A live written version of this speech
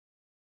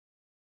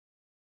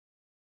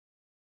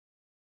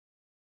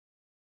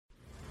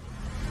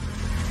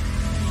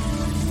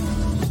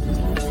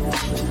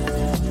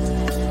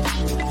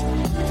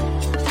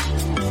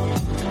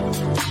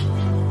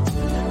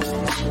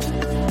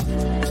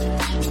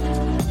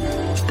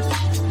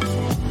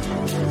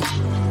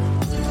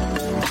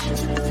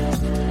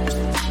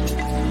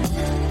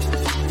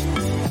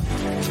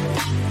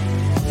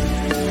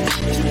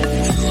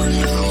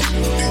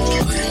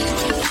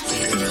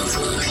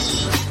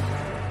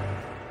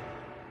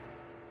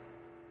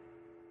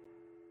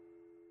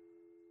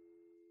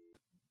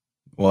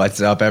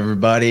What's up,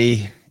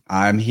 everybody?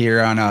 I'm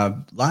here on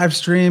a live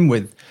stream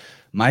with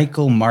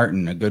Michael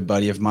Martin, a good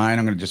buddy of mine.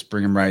 I'm going to just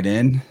bring him right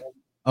in.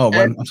 Oh,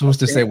 Hey, I'm supposed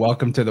to say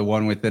welcome to the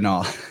one within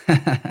all.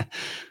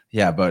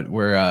 Yeah, but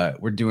we're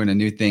doing a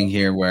new thing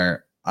here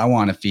where I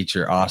want to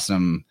feature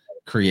awesome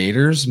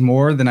creators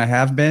more than I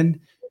have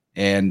been,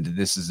 and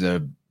this is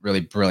a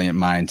really brilliant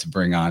mind to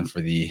bring on for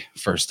the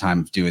first time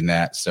of doing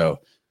that. So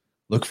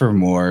look for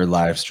more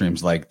live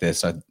streams like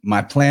this.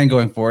 My plan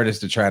going forward is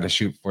to try to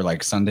shoot for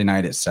like Sunday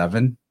night at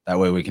 7. That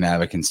way we can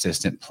have a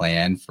consistent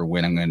plan for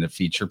when I'm going to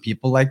feature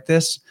people like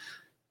this.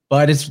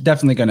 But it's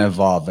definitely going to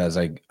evolve as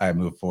I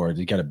move forward.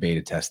 You got to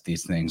beta test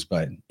these things.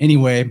 But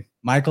anyway,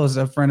 Michael is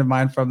a friend of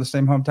mine from the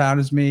same hometown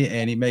as me,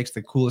 and he makes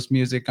the coolest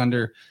music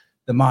under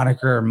the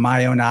moniker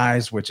My Own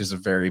Eyes, which is a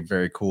very,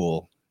 very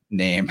cool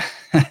name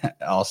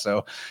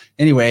also.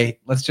 Anyway,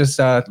 let's just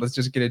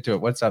get into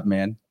it. What's up,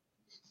 man?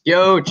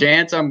 Yo,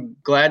 Chance, I'm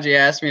glad you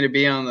asked me to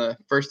be on the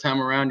first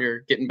time around. You're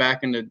getting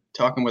back into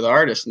talking with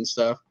artists and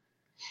stuff.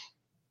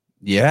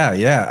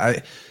 Yeah.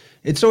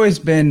 It's always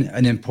been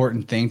an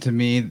important thing to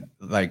me.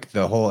 Like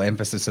the whole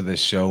emphasis of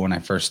this show when I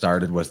first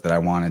started was that I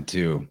wanted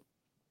to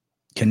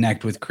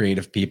connect with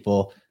creative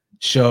people,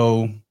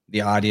 show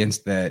the audience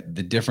that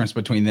the difference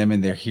between them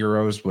and their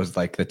heroes was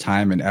like the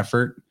time and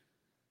effort.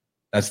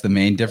 That's the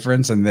main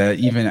difference. And that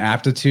even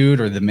aptitude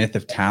or the myth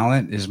of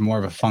talent is more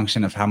of a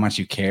function of how much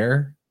you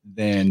care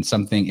than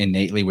something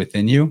innately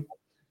within you.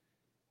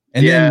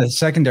 And then the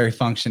secondary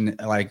function,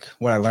 like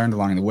what I learned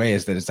along the way,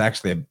 is that it's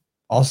actually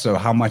also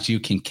how much you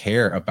can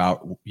care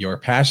about your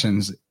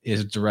passions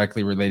is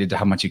directly related to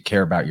how much you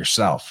care about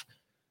yourself.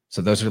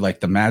 So those are like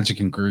the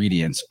magic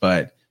ingredients.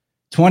 But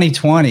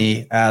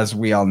 2020, as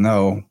we all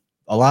know,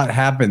 a lot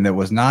happened that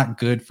was not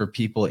good for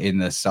people in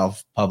the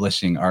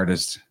self-publishing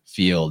artist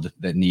field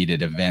that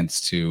needed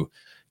events to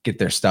get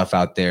their stuff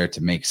out there,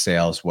 to make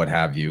sales, what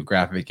have you,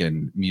 graphic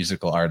and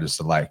musical artists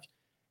alike.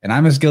 And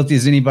I'm as guilty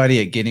as anybody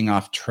at getting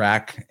off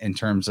track in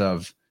terms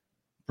of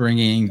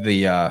bringing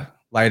the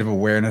light of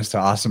awareness to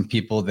awesome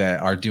people that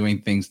are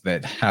doing things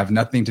that have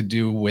nothing to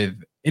do with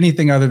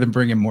anything other than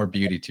bringing more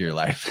beauty to your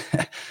life.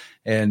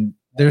 And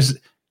there's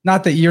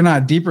not that you're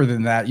not deeper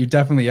than that. You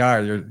definitely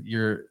are.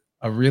 You're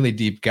a really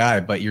deep guy,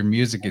 but your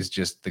music is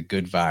just the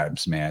good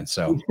vibes, man.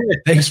 So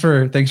thanks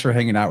for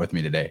hanging out with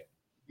me today.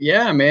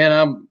 Yeah,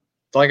 man.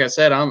 Like I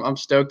said, I'm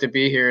stoked to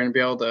be here and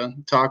be able to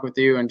talk with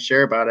you and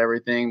share about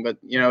everything.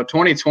 But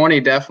 2020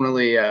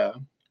 definitely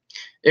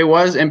it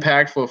was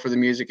impactful for the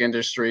music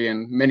industry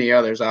and many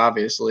others,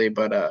 obviously.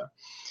 But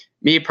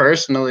me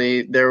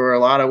personally, there were a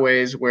lot of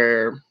ways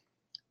where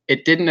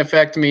it didn't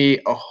affect me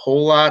a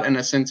whole lot, in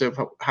a sense of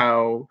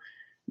how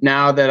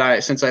now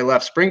that since I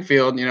left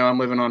Springfield, I'm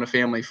living on a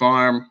family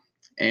farm,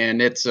 and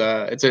it's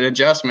an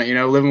adjustment,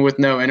 living with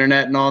no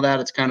internet and all that.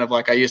 It's kind of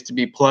like I used to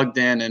be plugged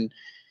in and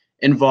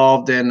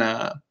involved in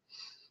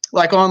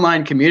like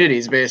online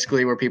communities,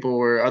 basically,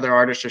 where other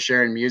artists are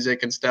sharing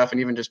music and stuff, and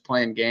even just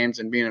playing games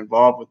and being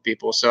involved with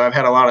people. So I've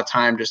had a lot of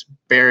time just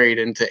buried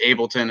into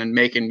Ableton and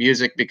making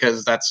music,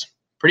 because that's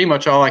pretty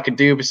much all I could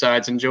do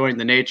besides enjoying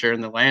the nature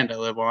and the land I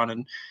live on,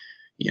 and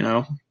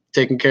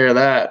taking care of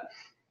that.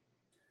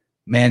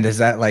 Man, does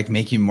that like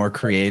make you more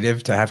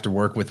creative to have to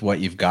work with what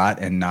you've got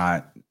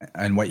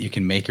and what you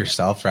can make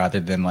yourself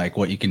rather than like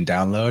what you can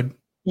download?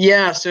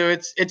 Yeah, so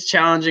it's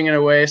challenging in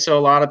a way. So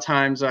a lot of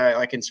times, I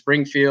like in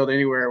Springfield,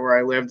 anywhere where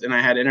I lived and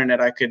I had internet,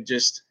 I could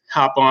just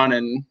hop on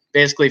and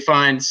basically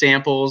find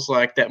samples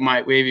like that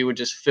maybe would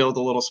just fill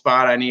the little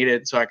spot I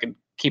needed, so I could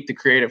keep the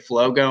creative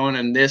flow going.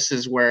 And this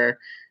is where,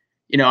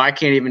 I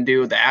can't even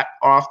do that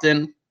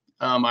often.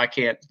 I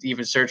can't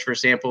even search for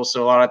samples.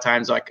 So a lot of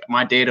times, like,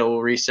 my data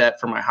will reset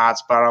for my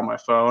hotspot on my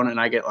phone, and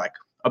I get like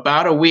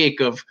about a week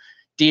of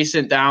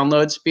decent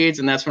download speeds.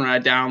 And that's when I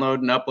download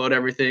and upload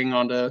everything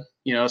onto,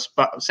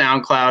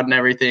 SoundCloud and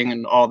everything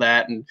and all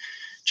that, and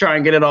try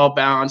and get it all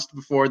balanced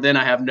before then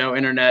I have no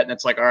internet. And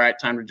it's like, all right,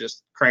 time to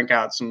just crank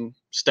out some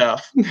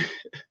stuff.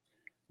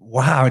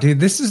 Wow, dude,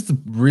 this is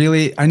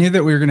I knew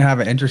that we were going to have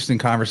an interesting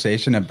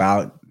conversation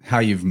about how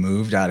you've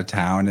moved out of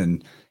town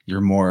and you're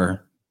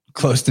more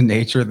close to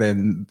nature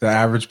than the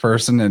average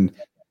person. And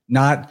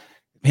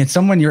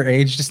someone your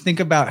age, just think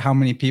about how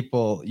many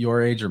people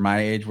your age or my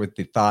age with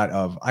the thought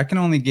of, I can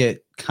only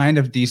get kind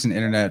of decent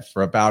internet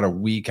for about a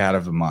week out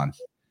of the month.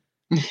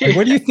 Like,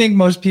 what do you think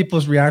most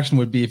people's reaction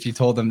would be if you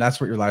told them that's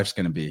what your life's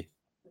going to be?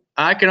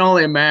 I can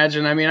only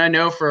imagine. I mean, I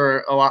know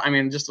for a lot,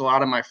 just a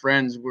lot of my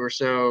friends were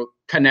so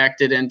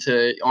connected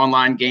into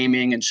online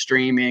gaming and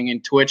streaming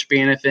and Twitch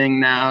being a thing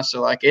now.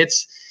 So like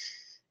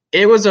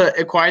it was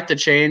quite the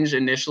change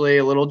initially,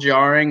 a little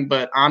jarring,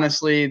 but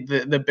honestly,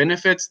 the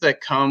benefits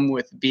that come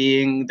with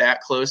being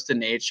that close to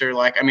nature,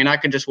 like, I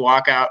could just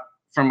walk out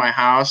from my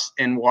house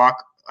and walk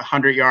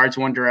 100 yards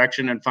one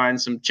direction and find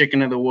some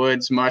chicken of the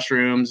woods,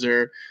 mushrooms,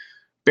 or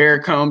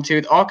bear comb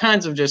tooth, all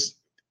kinds of just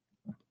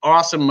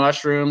awesome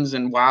mushrooms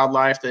and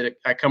wildlife that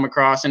I come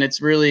across. And it's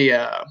really,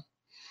 I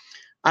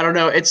don't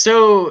know, it's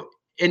so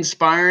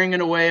inspiring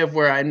in a way of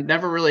where I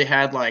never really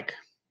had like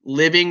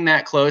living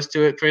that close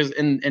to it, because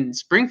in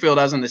Springfield,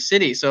 I was in the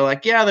city. So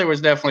like, yeah, there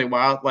was definitely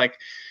wild, like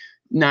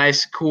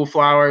nice, cool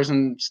flowers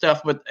and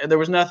stuff, but there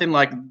was nothing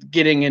like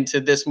getting into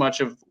this much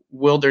of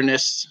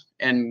wilderness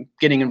and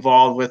getting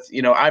involved with,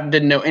 you know, I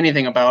didn't know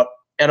anything about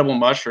edible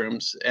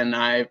mushrooms. And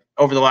I,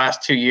 over the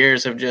last 2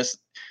 years, have just,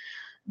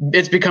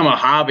 it's become a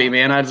hobby,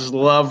 man. I just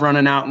love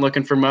running out and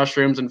looking for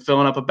mushrooms and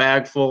filling up a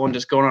bag full and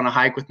just going on a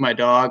hike with my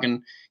dog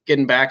and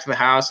getting back to the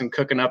house and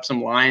cooking up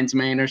some lion's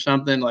mane or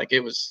something. Like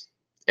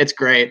it's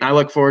great. And I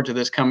look forward to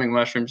this coming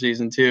mushroom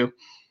season too.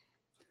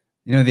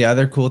 You know, the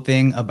other cool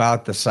thing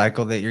about the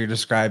cycle that you're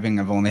describing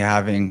of only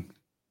having,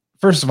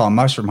 first of all,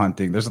 mushroom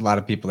hunting, there's a lot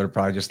of people that are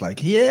probably just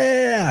like,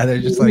 yeah,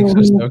 they're just like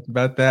so stoked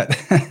about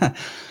that.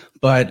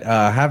 But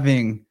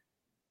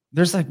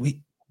there's like,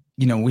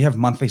 we have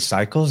monthly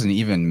cycles, and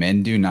even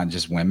men do, not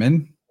just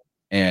women.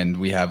 And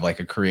we have like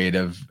a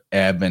creative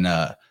ebb and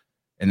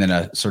then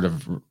a sort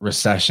of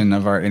recession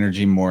of our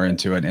energy more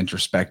into an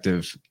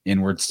introspective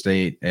inward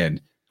state.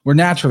 And we're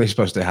naturally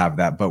supposed to have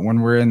that. But when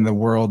we're in the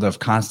world of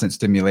constant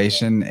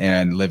stimulation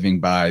and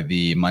living by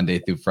the Monday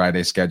through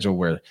Friday schedule,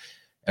 where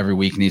every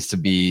week needs to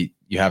be,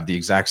 you have the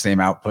exact same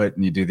output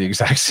and you do the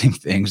exact same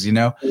things,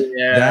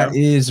 that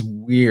is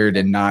weird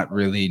and not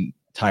really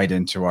tied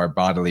into our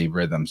bodily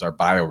rhythms, our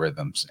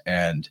biorhythms.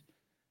 And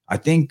I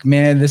think,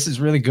 man, this is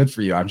really good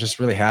for you. I'm just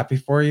really happy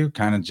for you,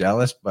 kind of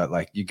jealous, but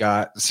like you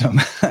got some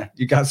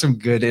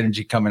good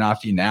energy coming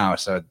off you now.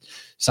 So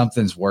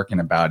something's working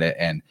about it.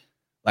 And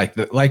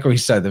like we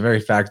said, the very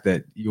fact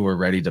that you were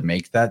ready to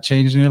make that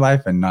change in your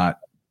life and not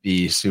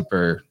be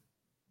super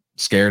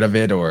scared of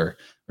it or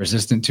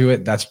resistant to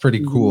it, that's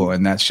pretty cool.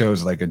 And that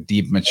shows like a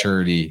deep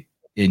maturity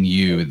in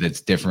you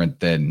that's different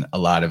than a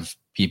lot of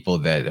people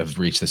that have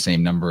reached the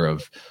same number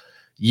of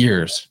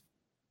years.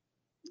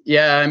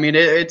 Yeah, I mean,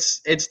 it's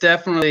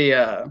definitely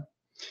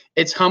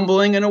it's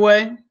humbling in a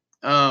way,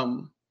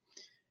 and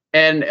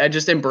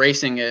just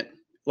embracing it.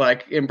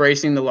 Like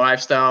embracing the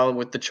lifestyle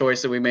with the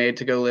choice that we made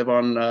to go live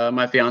on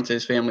my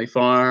fiance's family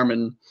farm.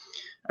 And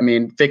I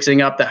mean,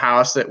 fixing up the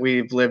house that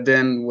we've lived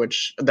in,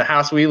 which the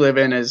house we live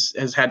in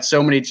has had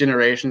so many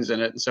generations in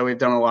it. And so we've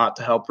done a lot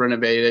to help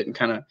renovate it and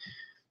kind of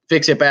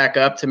fix it back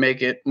up to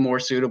make it more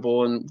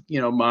suitable and,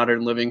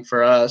 modern living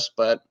for us.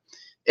 But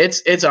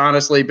it's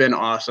honestly been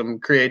awesome.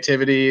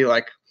 Creativity,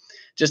 like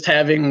just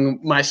having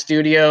my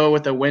studio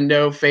with a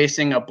window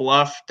facing a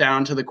bluff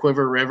down to the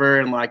Quiver River.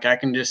 And like, I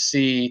can just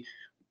see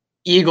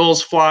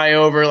eagles fly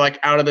over like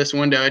out of this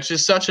window. It's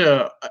just such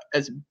a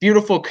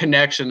beautiful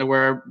connection to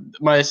where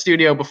my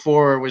studio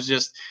before was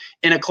just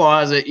in a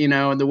closet,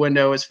 and the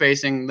window is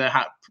facing the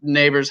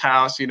neighbor's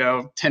house,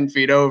 10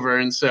 feet over.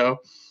 And so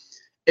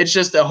it's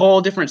just a whole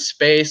different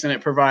space, and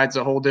it provides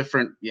a whole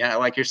different,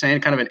 like you're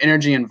saying, kind of an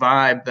energy and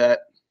vibe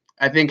that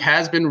I think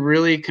has been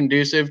really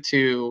conducive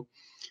to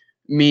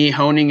me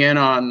honing in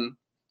on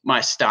my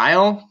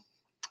style.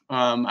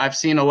 I've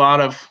seen a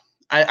lot of,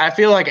 I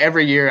feel like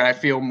every year I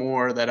feel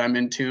more that I'm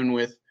in tune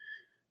with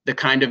the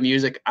kind of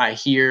music I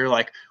hear,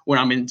 like when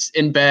I'm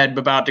in bed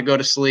about to go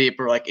to sleep,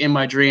 or like in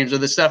my dreams, or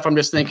the stuff I'm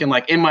just thinking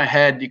like in my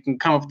head. You can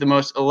come up with the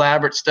most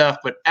elaborate stuff,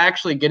 but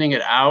actually getting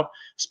it out,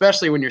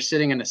 especially when you're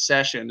sitting in a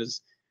session,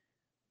 is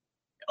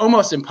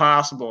almost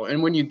impossible.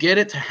 And when you get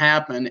it to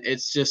happen,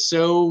 it's just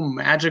so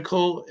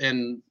magical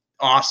and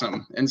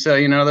awesome. And so,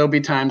 there'll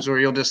be times where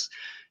you'll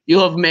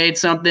have made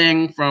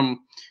something from,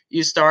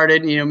 you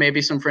started,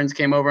 maybe some friends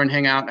came over and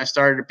hang out and I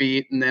started a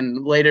beat. And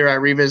then later I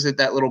revisit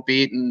that little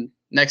beat. And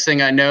next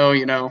thing I know,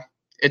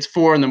 it's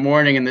 4 a.m.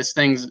 and this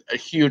thing's a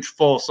huge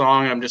full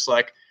song. And I'm just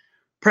like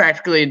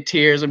practically in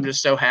tears. I'm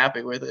just so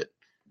happy with it.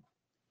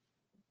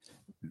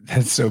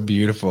 That's so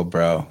beautiful,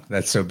 bro.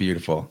 That's so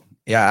beautiful.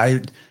 Yeah.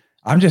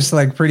 I'm just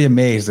like pretty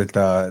amazed at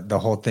the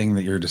whole thing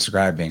that you're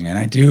describing. And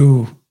I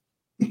do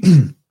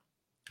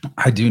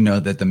know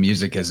that the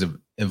music has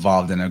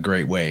evolved in a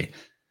great way.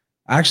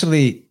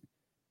 Actually,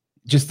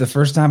 just the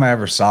first time I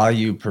ever saw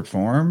you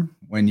perform,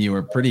 when you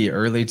were pretty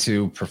early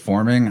to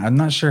performing, I'm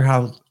not sure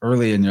how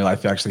early in your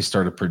life you actually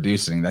started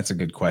producing. That's a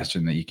good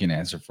question that you can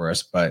answer for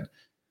us. But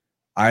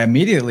I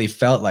immediately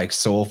felt like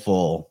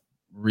soulful,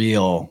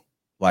 real,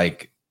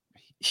 like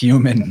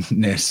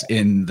humanness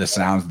in the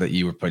sounds that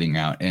you were putting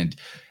out. And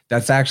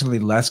that's actually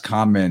less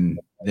common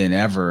than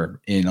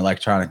ever in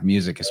electronic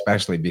music,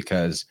 especially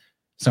because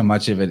so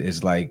much of it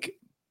is like,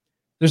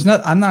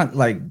 I'm not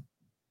like,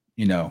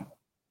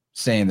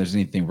 saying there's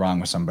anything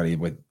wrong with somebody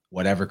with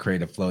whatever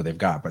creative flow they've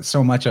got, but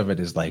so much of it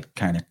is like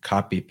kind of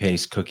copy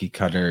paste cookie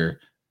cutter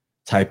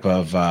type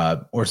of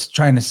or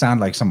trying to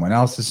sound like someone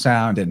else's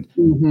sound. And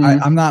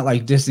I'm not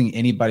like dissing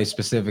anybody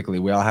specifically.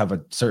 We all have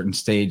a certain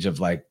stage of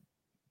like,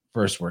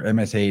 first we're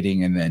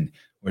imitating and then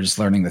we're just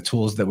learning the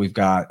tools that we've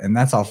got, and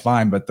that's all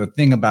fine. But the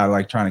thing about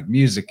electronic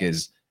music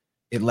is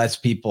it lets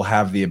people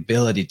have the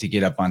ability to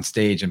get up on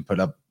stage and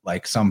put up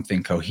like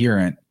something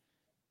coherent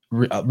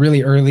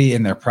really early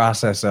in their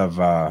process of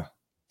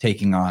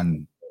taking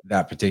on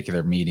that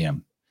particular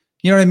medium.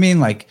 You know what I mean?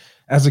 Like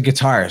as a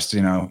guitarist,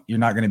 you're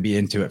not going to be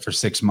into it for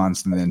 6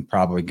 months and then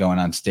probably going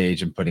on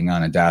stage and putting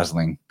on a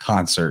dazzling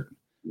concert.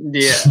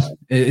 Yeah.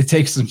 It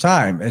takes some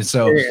time. And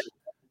so Yeah.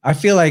 I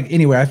feel like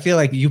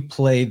you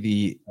play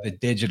the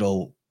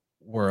digital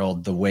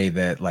world the way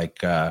that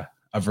like a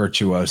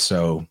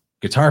virtuoso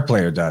guitar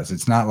player does.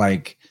 It's not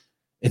like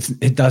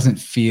it doesn't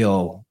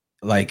feel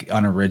like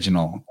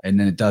unoriginal, and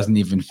then it doesn't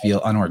even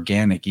feel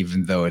unorganic,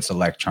 even though it's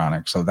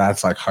electronic. So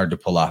that's like hard to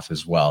pull off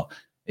as well.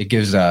 It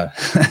gives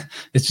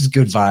it's just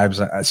good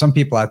vibes. Some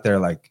people out there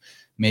like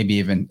maybe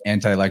even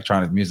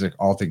anti-electronic music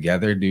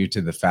altogether due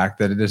to the fact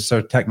that it is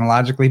so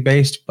technologically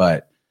based.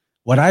 But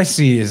what I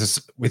see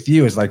is with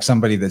you is like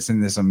somebody that's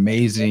in this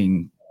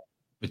amazing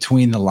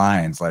between the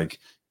lines. Like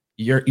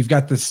you've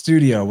got the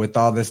studio with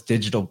all this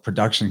digital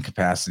production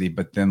capacity,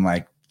 but then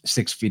like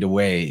 6 feet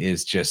away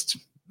is just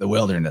the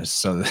wilderness.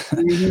 So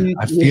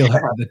I feel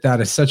that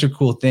is such a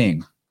cool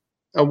thing.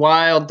 A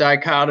wild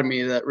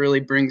dichotomy that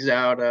really brings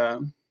out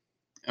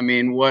I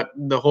mean, what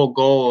the whole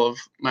goal of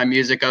my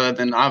music, other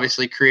than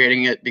obviously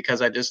creating it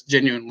because I just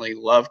genuinely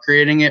love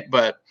creating it.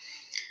 But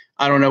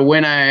I don't know,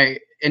 when I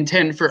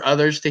intend for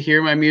others to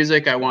hear my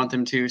music, I want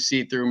them to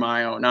see through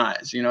my own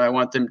eyes. You know, I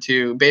want them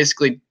to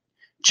basically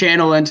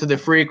channel into the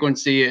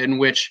frequency in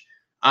which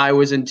I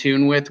was in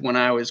tune with when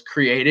I was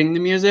creating the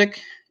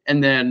music.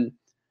 And then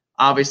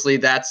obviously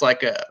that's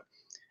like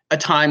a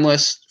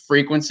timeless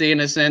frequency in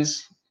a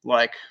sense.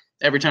 Like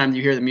every time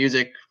you hear the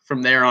music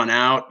from there on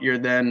out, you're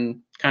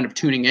then kind of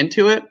tuning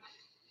into it.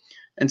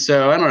 And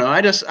so I don't know,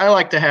 I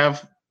like to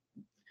have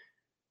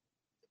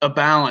a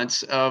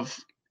balance of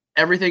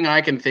everything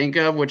I can think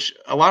of, which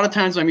a lot of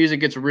times my music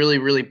gets really,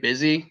 really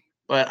busy,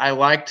 but I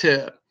like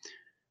to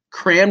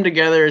cram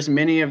together as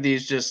many of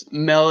these just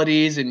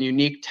melodies and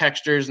unique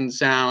textures and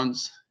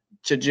sounds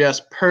to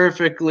just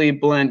perfectly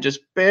blend,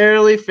 just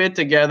barely fit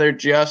together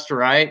just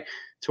right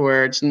to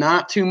where it's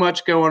not too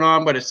much going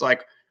on, but it's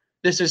like,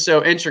 this is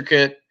so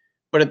intricate,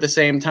 but at the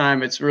same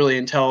time, it's really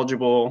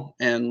intelligible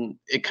and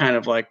it kind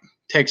of like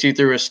takes you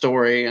through a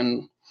story.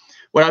 And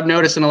what I've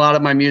noticed in a lot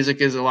of my music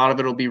is a lot of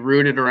it will be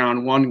rooted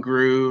around one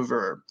groove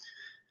or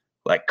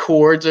like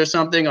chords or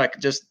something, like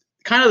just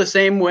kind of the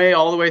same way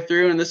all the way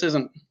through. And this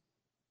isn't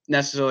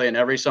necessarily in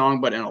every song,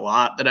 but in a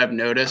lot that I've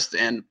noticed.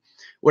 And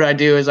what I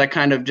do is I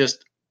kind of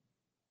just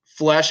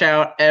flesh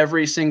out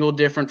every single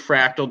different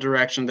fractal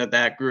direction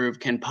that groove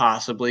can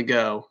possibly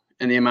go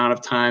in the amount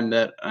of time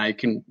that I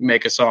can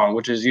make a song,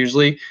 which is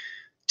usually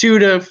 2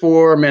 to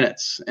 4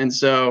 minutes. And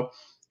so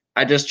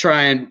I just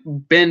try and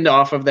bend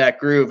off of that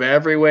groove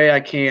every way I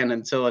can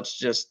until it's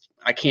just,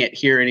 I can't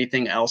hear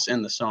anything else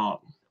in the song.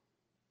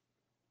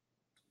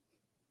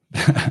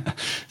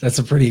 That's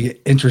a pretty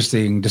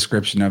interesting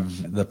description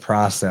of the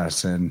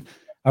process. And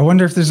I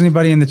wonder if there's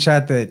anybody in the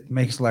chat that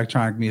makes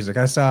electronic music.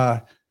 I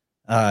saw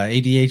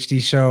ADHD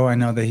show. I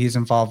know that he's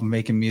involved in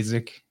making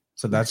music.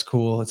 So that's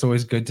cool. It's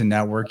always good to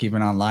network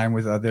even online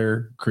with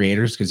other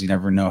creators because you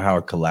never know how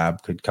a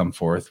collab could come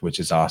forth, which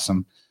is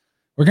awesome.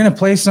 We're going to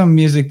play some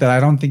music that I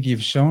don't think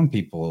you've shown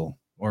people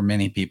or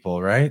many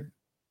people, right?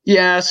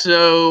 Yeah,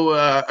 so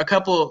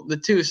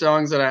the 2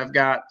 songs that I've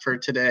got for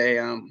today.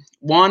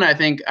 One, I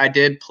think I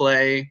did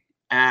play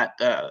at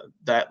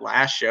that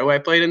last show I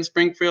played in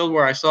Springfield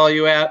where I saw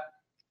you at.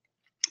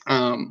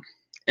 And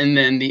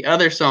then the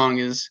other song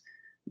is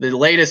the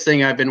latest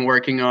thing I've been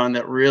working on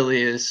that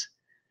really is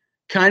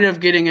kind of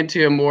getting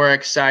into a more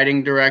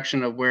exciting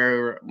direction of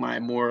where my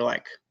more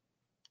like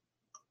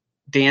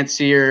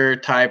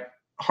dancier type,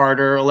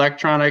 harder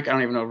electronic, I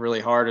don't even know if really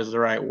hard is the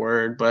right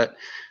word, but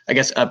I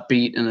guess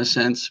upbeat in a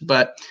sense.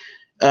 But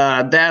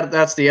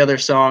that's the other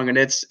song, and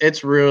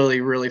it's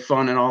really, really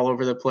fun and all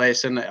over the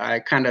place. And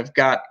I've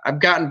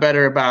gotten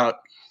better about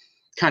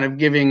kind of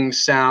giving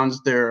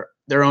sounds their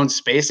own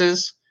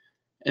spaces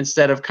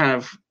instead of kind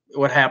of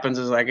what happens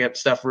is I get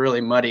stuff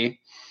really muddy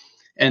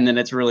and then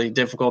it's really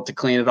difficult to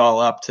clean it all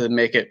up to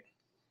make it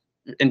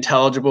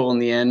intelligible in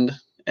the end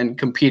and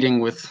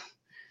competing with.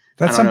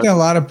 That's something a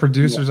lot of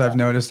producers I've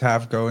noticed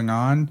have going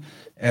on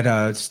at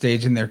a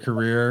stage in their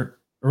career.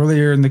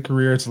 Earlier in the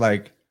career, it's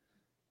like,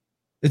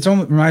 it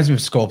reminds me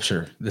of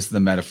sculpture. This is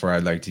the metaphor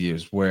I'd like to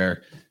use,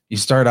 where you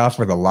start off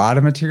with a lot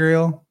of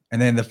material,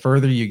 and then the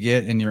further you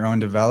get in your own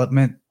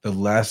development, the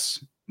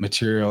less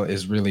material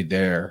is really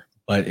there,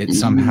 but it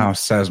somehow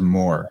says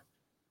more.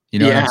 You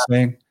know what I'm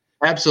saying?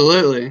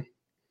 Absolutely.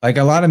 Like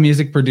a lot of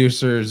music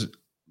producers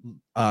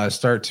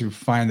start to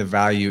find the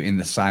value in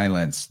the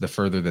silence the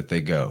further that they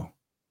go.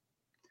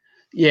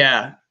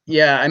 Yeah.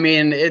 I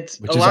mean, which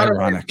is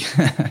ironic.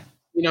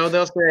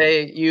 They'll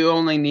say you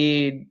only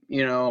need,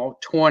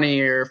 20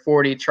 or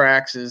 40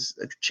 tracks as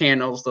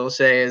channels, they'll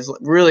say is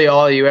really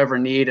all you ever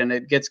need. And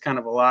it gets kind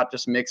of a lot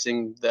just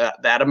mixing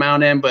that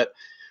amount in. But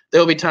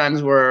there'll be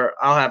times where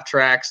I'll have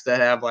tracks that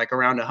have like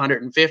around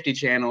 150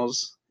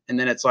 channels. And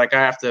then it's like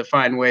I have to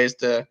find ways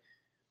to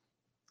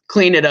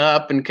clean it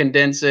up and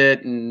condense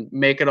it and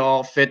make it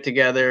all fit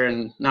together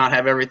and not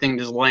have everything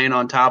just laying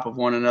on top of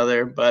one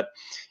another. But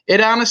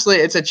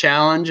it's a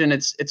challenge, and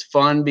it's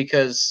fun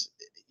because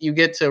you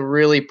get to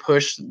really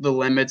push the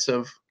limits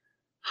of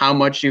how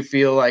much you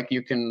feel like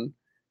you can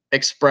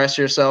express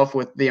yourself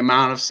with the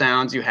amount of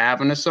sounds you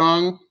have in a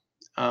song.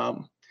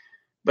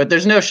 But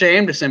there's no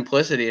shame to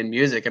simplicity in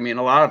music. I mean,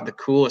 a lot of the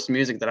coolest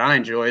music that I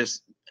enjoy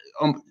is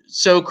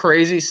so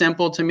crazy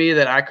simple to me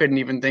that I couldn't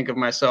even think of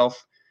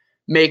myself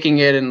making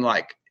it and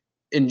like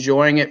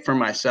enjoying it for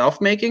myself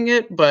making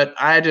it. But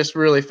I just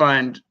really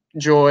find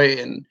joy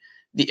in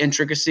the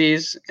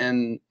intricacies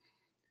and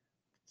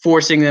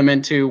forcing them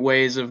into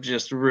ways of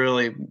just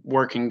really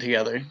working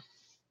together.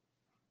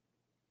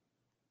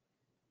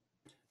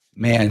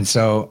 Man,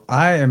 so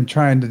I am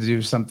trying to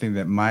do something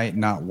that might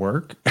not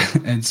work.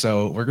 And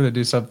so we're going to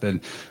do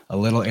something a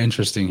little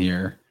interesting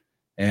here.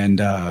 And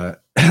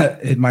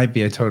it might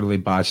be a totally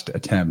botched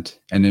attempt.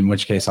 And in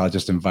which case, I'll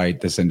just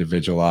invite this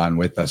individual on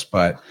with us.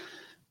 But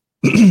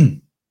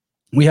we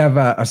have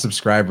a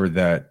subscriber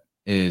that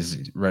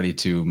is ready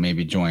to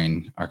maybe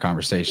join our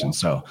conversation.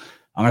 So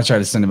I'm going to try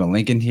to send him a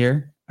link in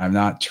here. I've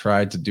not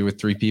tried to do with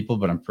 3 people,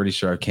 but I'm pretty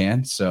sure I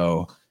can.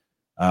 So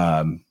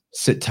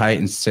sit tight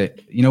and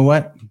sit. You know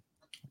what?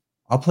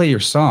 I'll play your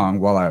song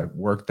while I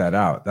work that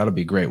out. That'll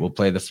be great. We'll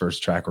play the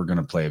first track we're going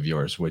to play of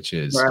yours, which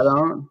is Right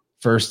on.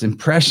 First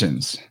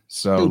Impressions.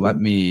 So let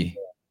me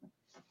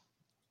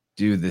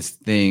do this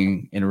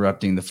thing,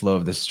 interrupting the flow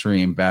of the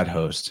stream. Bad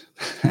host.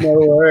 No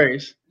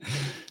worries.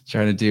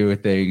 Trying to do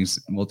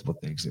multiple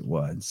things at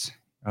once.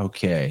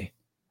 Okay.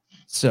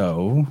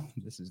 So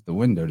this is the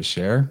window to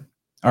share.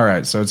 All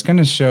right. So it's going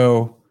to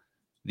show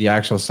the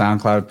actual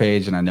SoundCloud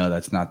page. And I know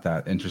that's not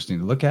that interesting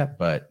to look at,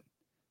 but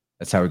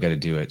that's how we got to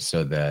do it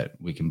so that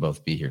we can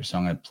both be here. So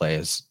I'm going to play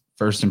as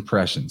First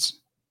Impressions,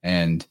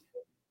 and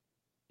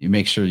you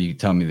make sure you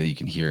tell me that you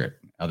can hear it.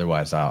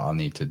 Otherwise, I'll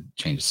need to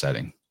change the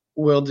setting.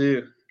 Will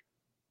do.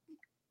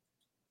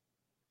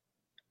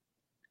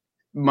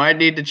 Might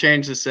need to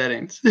change the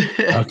settings.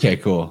 Okay,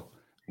 cool.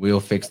 We'll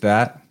fix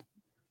that.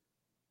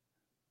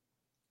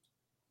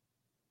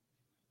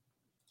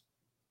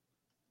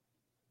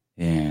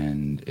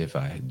 And if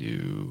I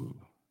do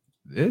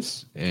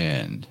this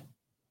and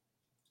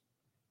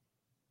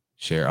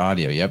share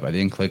audio. Yep, I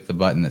didn't click the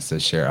button that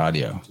says share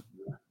audio.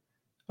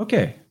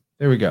 Okay,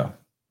 there we go.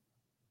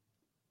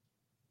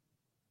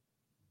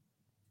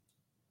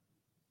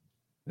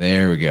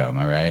 There we go. Am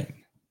I right?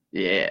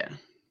 Yeah.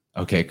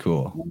 Okay,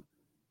 cool.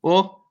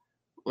 Well,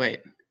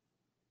 wait.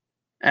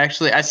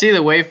 Actually, I see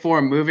the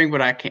waveform moving,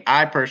 but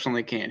I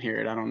personally can't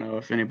hear it. I don't know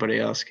if anybody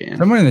else can.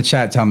 Someone in the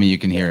chat tell me you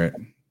can hear it.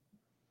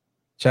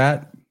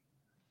 Chat,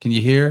 can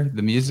you hear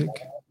the music?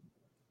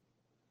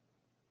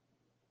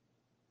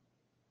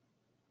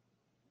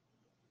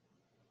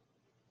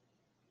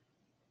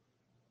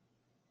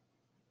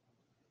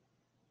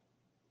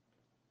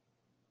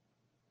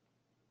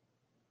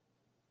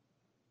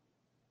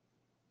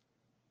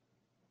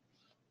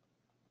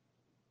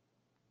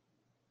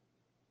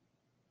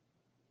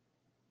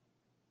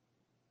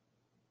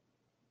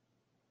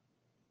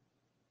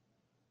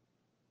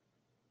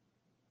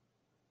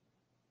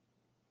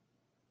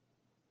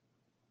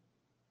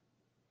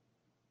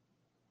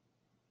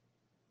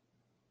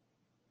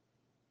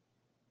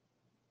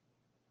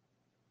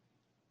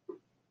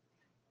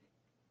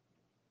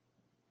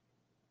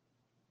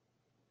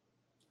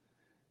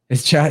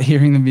 Is chat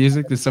hearing the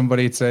music? Does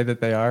somebody say that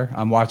they are?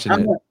 I'm watching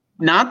it.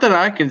 Not that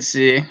I can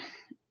see,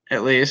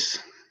 at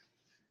least.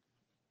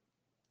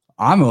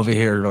 I'm over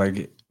here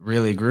like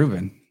really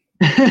grooving.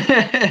 You're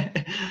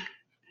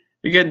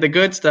getting the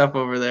good stuff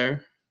over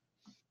there.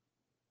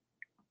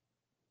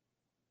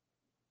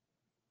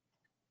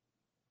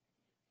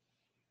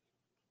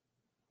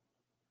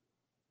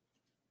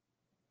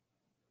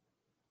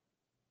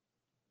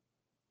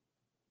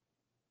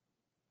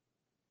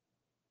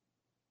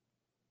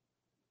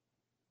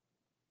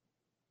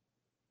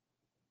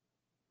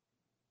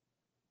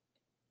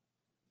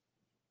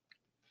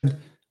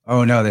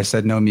 Oh no, they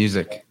said no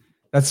music.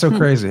 That's so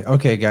crazy.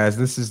 Okay, guys,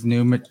 this is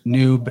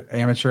noob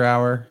amateur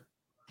hour.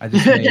 I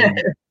just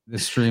made the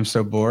stream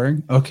so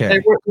boring. Okay,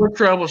 hey, we're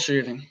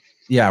troubleshooting.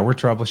 Yeah, we're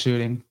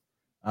troubleshooting.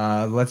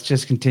 Let's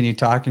just continue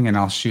talking, and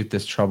I'll shoot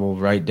this trouble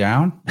right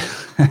down.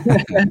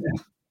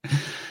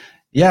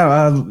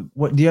 Yeah.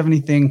 What do you have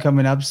anything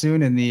coming up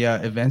soon in the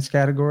events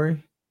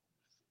category?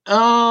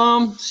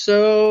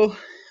 So,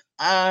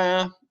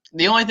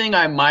 the only thing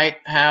I might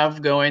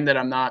have going that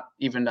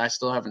I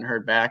still haven't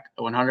heard back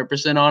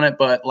 100% on it,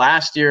 but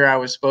last year I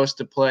was supposed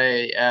to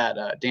play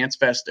at Dance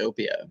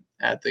Festopia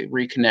at the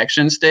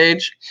Reconnection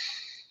stage.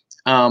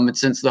 And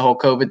since the whole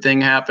COVID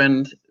thing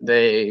happened,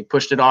 they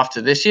pushed it off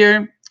to this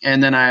year.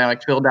 And then I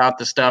filled out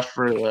the stuff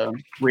for the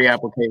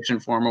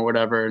reapplication form or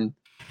whatever. And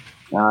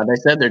they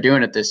said they're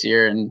doing it this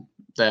year, and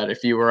that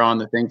if you were on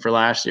the thing for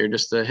last year,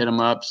 just to hit them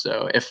up.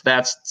 So if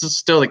that's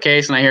still the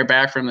case and I hear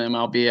back from them,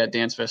 I'll be at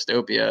Dance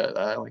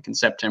Festopia in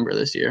September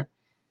this year.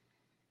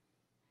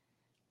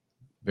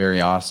 Very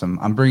awesome.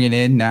 I'm bringing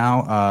in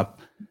now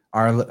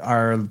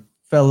our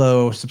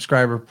fellow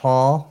subscriber,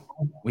 Paul.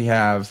 We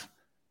have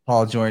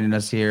Paul joining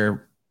us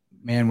here.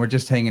 Man, we're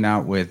just hanging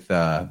out with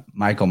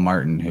Michael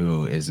Martin,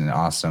 who is an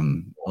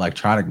awesome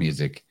electronic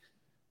music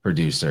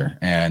producer,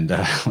 and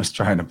was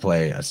trying to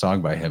play a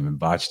song by him and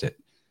botched it.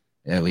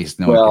 At least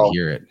no one could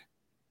hear it.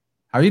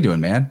 How are you doing,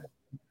 man?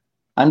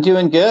 I'm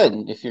doing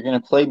good. If you're going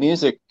to play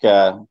music,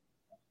 let,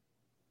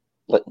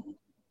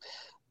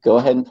 go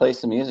ahead and play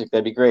some music.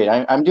 That'd be great.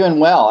 I'm doing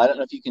well. I don't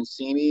know if you can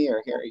see me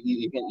or hear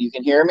you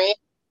can hear me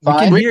We can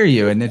fine. hear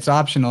you, and it's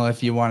optional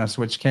if you want to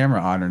switch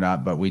camera on or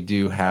not, but we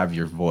do have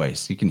your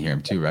voice. You can hear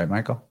him too, right,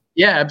 Michael?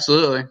 Yeah,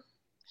 absolutely.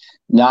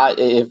 Not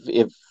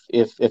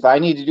if I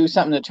need to do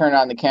something to turn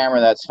on the camera,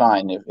 that's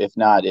fine. If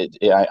not,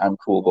 I'm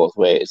cool both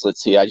ways.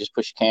 Let's see. I just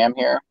push cam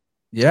here.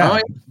 Yeah. Oh,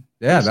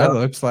 Yeah, that so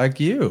looks like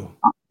you,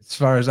 as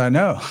far as I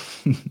know.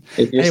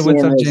 If you're Hey,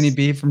 what's seeing up, Jenny this,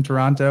 B from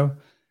Toronto?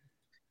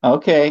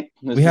 Okay,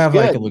 We this is have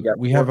like good. We got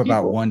we four have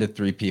about people. 1 to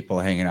 3 people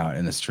hanging out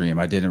in the stream.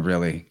 I didn't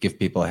really give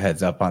people a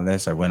heads up on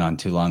this. I went on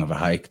too long of a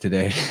hike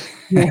today,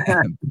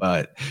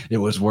 but it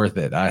was worth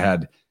it. I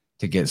had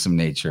to get some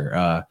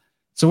nature.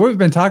 So we've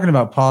been talking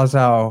about Paul is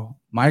how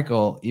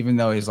Michael, even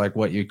though he's like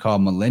what you call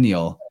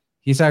millennial,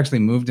 he's actually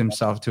moved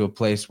himself to a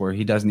place where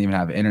he doesn't even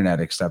have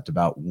internet except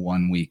about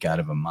 1 week out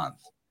of a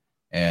month,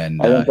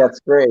 and I think that's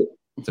great.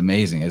 it's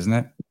amazing, isn't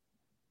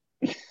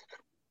it?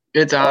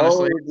 it's Oh,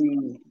 honestly,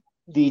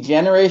 the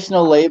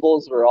generational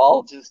labels were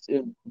all just.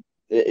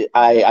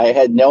 I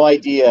had no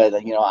idea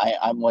that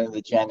I'm one of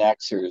the Gen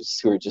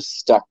Xers who are just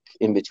stuck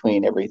in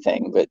between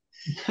everything. But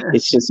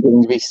it's just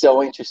going to be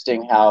so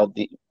interesting how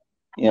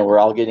we're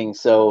all getting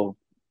so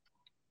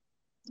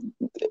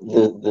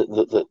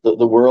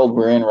the world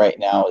we're in right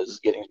now is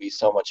getting to be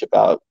so much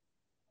about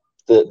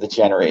the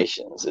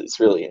generations. It's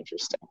really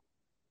interesting.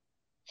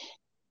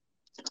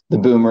 The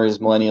boomers,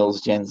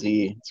 millennials, Gen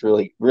Z. It's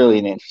really, really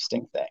an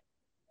interesting thing.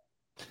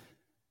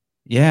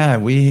 Yeah,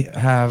 we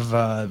have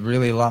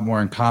really a lot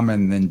more in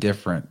common than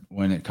different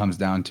when it comes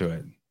down to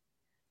it.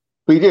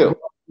 We do.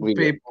 We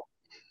do. people.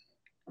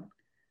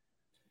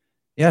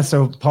 Yeah,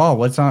 so Paul,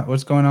 what's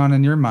going on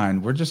in your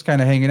mind? We're just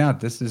kind of hanging out.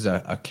 This is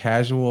a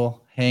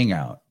casual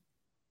hangout.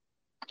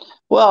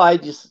 Well,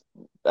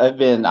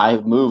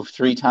 I've moved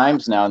 3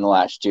 times now in the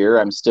last year.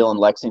 I'm still in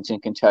Lexington,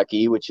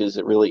 Kentucky, which is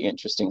a really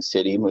interesting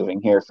city,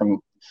 moving here from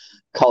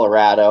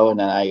Colorado. And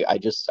then I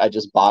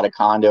just bought a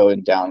condo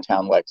in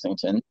downtown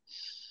Lexington.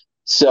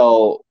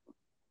 So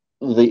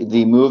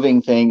the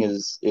moving thing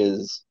is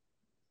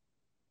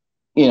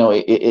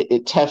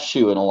it tests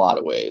you in a lot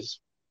of ways.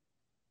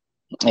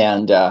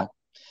 And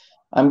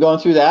I'm going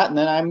through that, and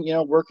then I'm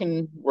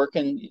working.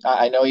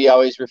 I know you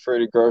always refer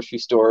to grocery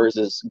stores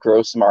as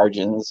gross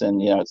margins,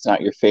 and it's not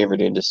your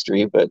favorite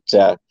industry, but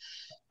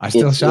I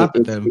still shop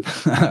at them.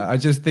 I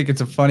just think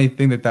it's a funny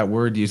thing that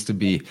word used to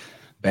be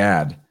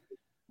bad.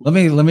 Let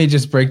me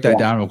just break that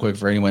down real quick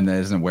for anyone that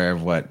isn't aware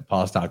of what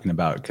Paul's talking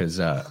about, because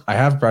I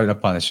have brought it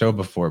up on the show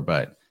before,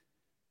 but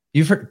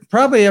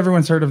probably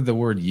everyone's heard of the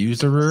word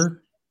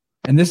usurer,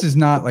 and this is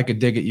not like a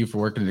dig at you for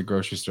working at a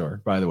grocery store,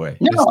 by the way.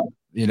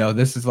 No.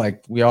 This is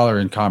like we all are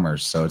in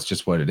commerce, so it's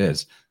just what it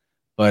is.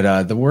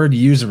 But the word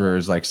usurer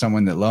is like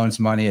someone that loans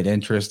money at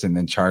interest and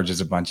then charges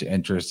a bunch of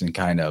interest and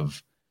kind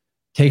of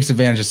takes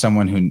advantage of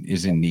someone who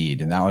is in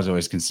need. And that was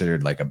always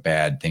considered like a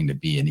bad thing to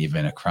be, and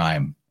even a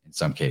crime in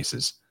some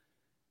cases.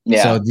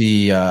 Yeah. So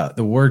the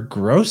word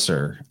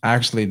grocer,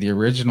 actually, the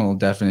original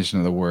definition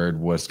of the word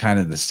was kind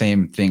of the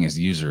same thing as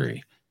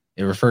usury.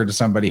 It referred to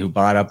somebody who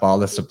bought up all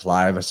the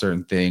supply of a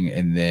certain thing,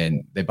 and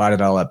then they bought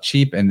it all up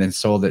cheap and then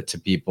sold it to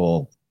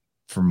people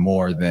for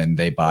more than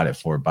they bought it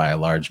for by a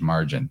large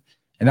margin.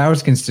 And that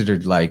was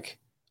considered like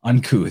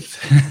uncouth.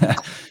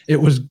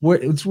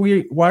 It's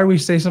weird. Why do we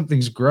say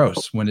something's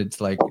gross when it's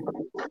like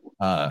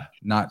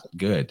not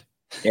good?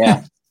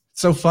 Yeah.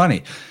 So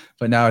funny.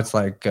 But now it's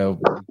like we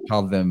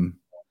call them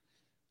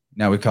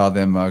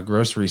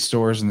grocery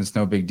stores, and it's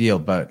no big deal.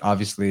 But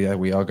obviously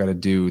we all got to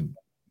do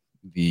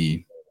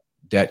the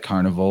debt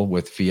carnival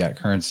with fiat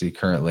currency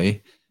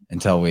currently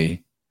until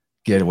we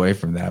get away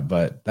from that.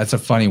 But that's a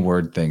funny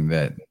word thing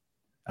that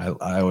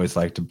I always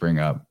like to bring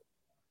up.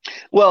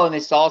 Well, and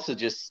it's also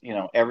just,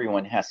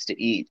 everyone has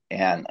to eat.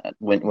 And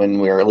when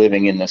we're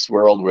living in this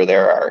world where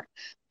there are,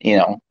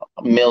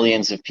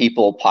 millions of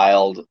people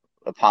piled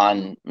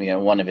upon,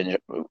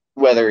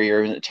 whether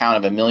you're in a town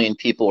of 1 million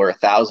people or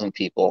 1,000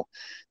 people,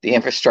 the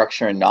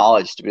infrastructure and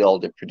knowledge to be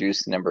able to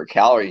produce the number of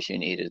calories you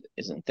need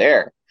isn't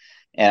there.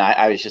 And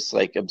I was just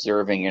like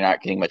observing, you're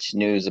not getting much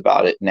news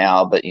about it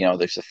now, but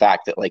there's the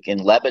fact that like in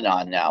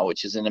Lebanon now,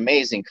 which is an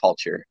amazing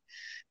culture,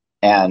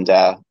 and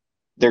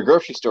their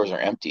grocery stores are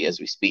empty as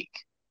we speak.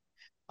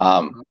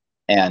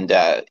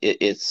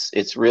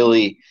 It's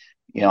really,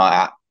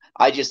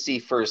 I just see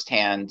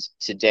firsthand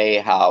today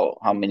how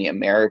many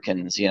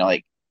Americans,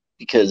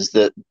 because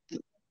the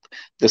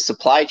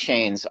supply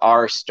chains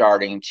are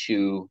starting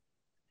to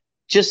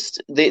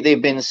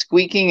they've been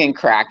squeaking and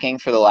cracking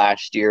for the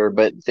last year,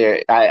 but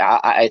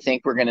I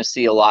think we're going to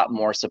see a lot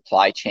more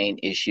supply chain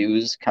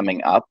issues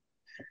coming up,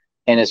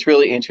 and it's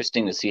really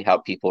interesting to see how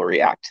people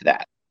react to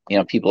that.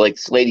 People like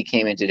this lady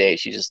came in today,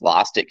 she just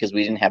lost it because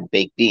we didn't have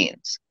baked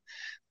beans.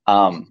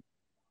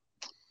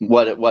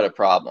 What a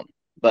problem.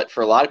 But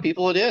for a lot of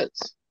people it is.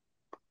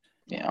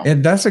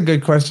 And that's a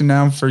good question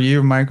now for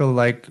you, Michael.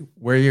 Like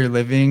where you're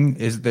living,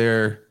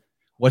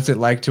 what's it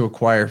like to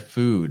acquire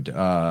food?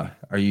 Are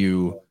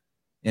you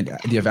And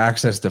do you have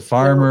access to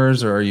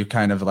farmers, or are you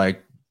kind of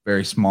like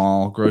very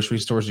small grocery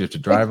stores you have to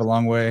drive a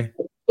long way?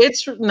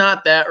 It's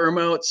not that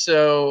remote.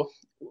 So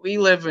we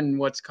live in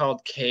what's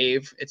called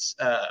Cave. It's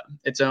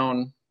its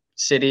own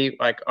city.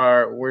 Like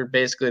we're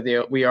basically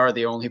we are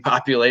the only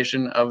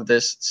population of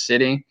this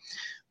city.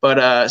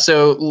 But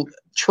so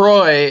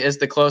Troy is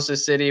the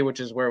closest city, which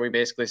is where we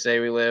basically say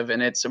we live,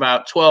 and it's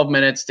about 12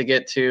 minutes to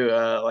get to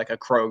like a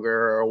Kroger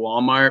or a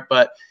Walmart.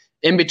 But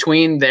in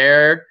between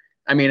there,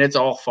 I mean, it's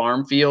all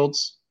farm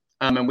fields.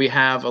 And we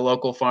have a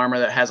local farmer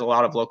that has a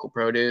lot of local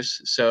produce,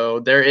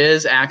 so there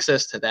is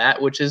access to that,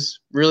 which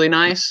is really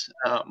nice.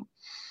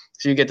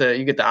 So you get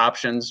the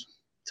options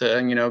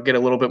to get a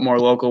little bit more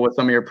local with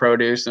some of your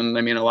produce, and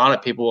I mean, a lot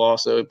of people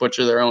also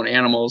butcher their own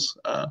animals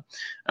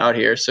out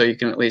here, so you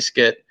can at least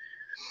get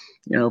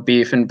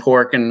beef and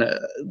pork in a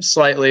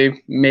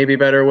slightly maybe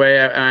better way.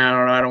 I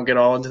don't know. I don't get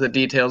all into the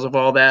details of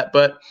all that,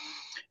 but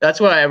that's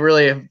why I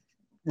really have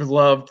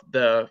loved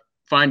the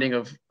finding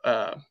of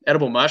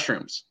edible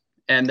mushrooms.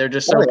 And they're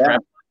just so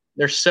prevalent.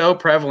 They're so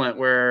prevalent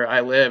where I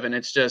live, and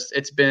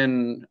it's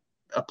been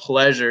a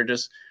pleasure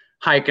just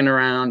hiking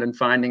around and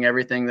finding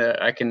everything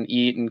that I can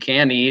eat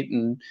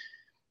and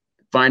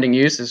finding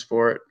uses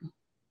for it.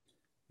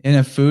 And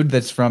a food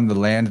that's from the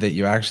land that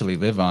you actually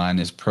live on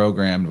is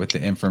programmed with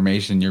the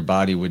information your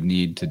body would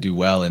need to do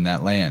well in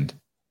that land.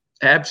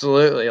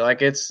 Absolutely.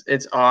 Like it's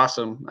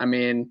awesome. I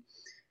mean,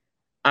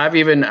 I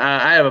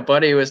have a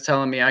buddy who was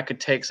telling me I could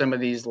take some of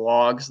these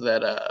logs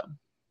that a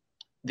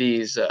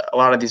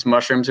lot of these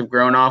mushrooms have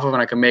grown off of,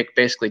 and I could make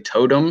basically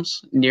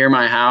totems near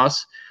my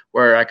house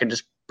where I could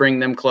just bring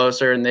them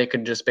closer and they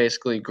could just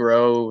basically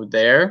grow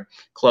there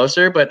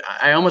closer. But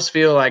I almost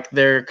feel like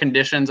their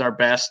conditions are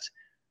best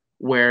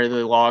where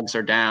the logs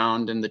are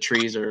downed and the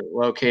trees are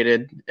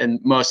located. And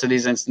most of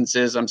these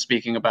instances, I'm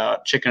speaking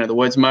about chicken of the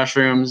woods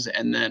mushrooms,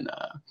 and then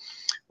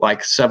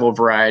like several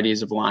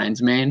varieties of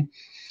lion's mane.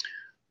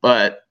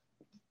 But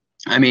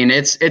I mean,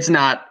 it's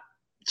not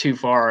too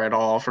far at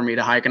all for me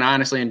to hike, and I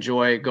honestly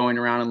enjoy going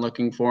around and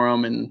looking for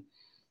them. And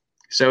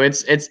so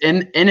it's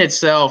in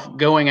itself,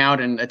 going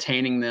out and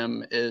attaining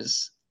them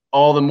is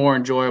all the more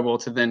enjoyable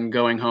to then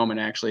going home and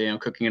actually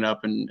cooking it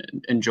up and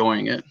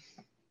enjoying it.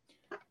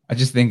 I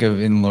just think of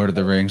in Lord of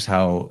the Rings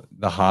how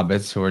the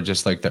hobbits, who are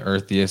just like the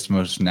earthiest,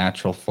 most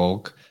natural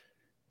folk,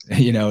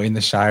 in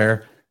the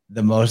Shire,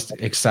 the most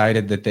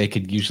excited that they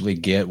could usually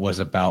get was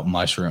about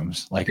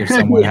mushrooms. Like if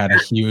someone had a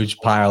huge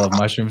pile of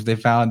mushrooms they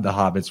found, the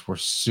hobbits were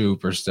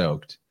super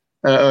stoked.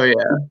 Oh yeah.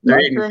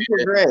 Mushrooms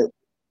are great.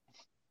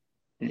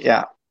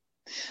 Yeah.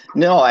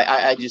 No,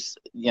 I just,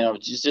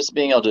 just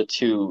being able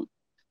to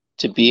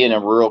be in a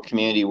rural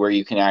community where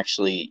you can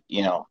actually,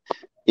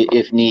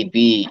 if need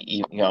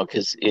be,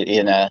 because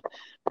in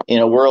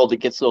a world that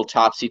gets a little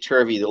topsy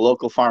turvy, the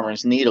local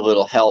farmers need a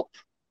little help,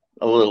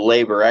 a little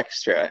labor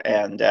extra,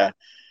 and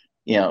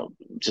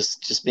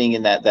just being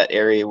in that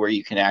area where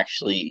you can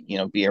actually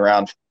be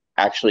around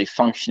actually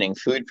functioning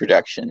food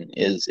production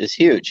is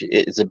huge.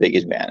 It's a big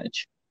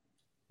advantage.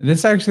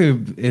 This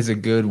actually is a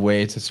good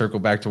way to circle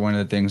back to one of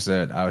the things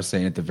that I was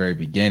saying at the very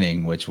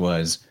beginning, which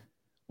was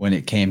when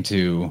it came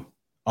to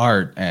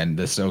art and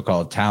the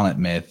so-called talent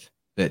myth,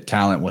 that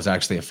talent was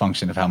actually a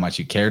function of how much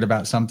you cared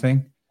about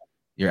something.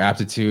 Your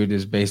aptitude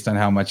is based on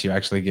how much you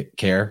actually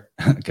care,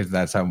 because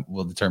that's how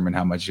will determine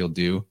how much you'll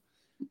do.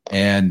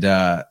 And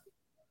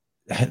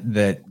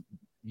that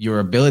your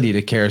ability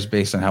to care is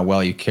based on how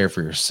well you care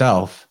for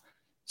yourself.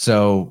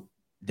 So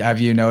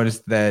have you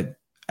noticed that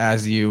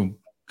as you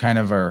kind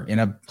of are in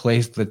a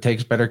place that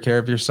takes better care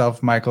of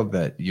yourself, Michael,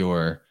 that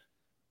your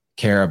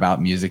care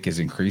about music is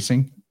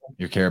increasing,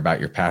 your care about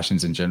your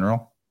passions in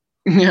general?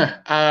 Yeah,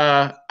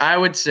 I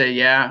would say,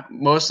 yeah,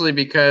 mostly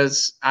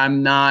because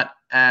I'm not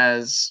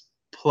as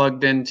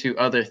plugged into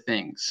other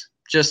things.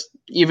 Just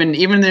even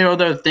the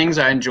other things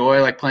I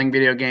enjoy, like playing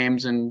video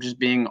games and just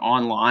being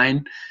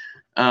online,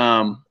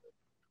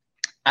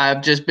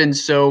 I've just been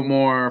so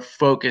more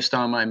focused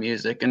on my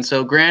music. And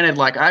so granted,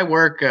 like I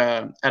work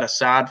at a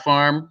sod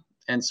farm,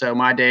 and so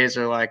my days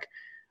are like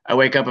I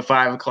wake up at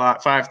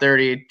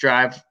 5:30,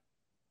 drive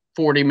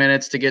 40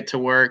 minutes to get to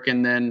work,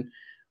 and then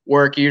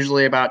work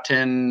usually about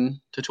 10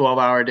 to 12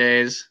 hour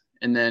days,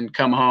 and then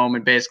come home,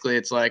 and basically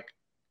it's like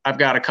I've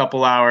got a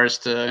couple hours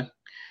to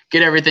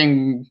get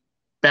everything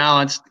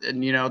balanced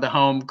and the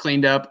home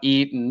cleaned up,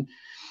 eat, and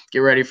get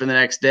ready for the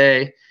next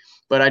day.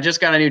 But I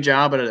just got a new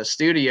job at a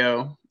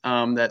studio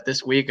that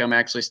this week I'm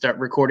actually start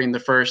recording the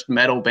first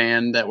metal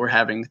band that we're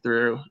having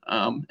through.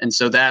 And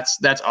so that's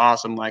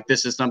awesome. Like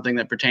this is something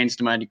that pertains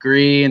to my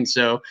degree. And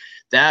so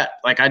that,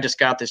 like, I just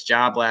got this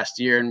job last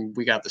year and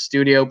we got the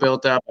studio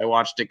built up. I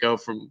watched it go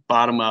from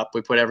bottom up.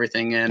 We put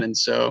everything in. And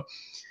so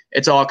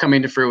it's all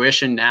coming to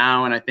fruition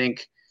now. And I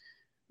think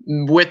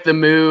with the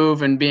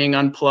move and being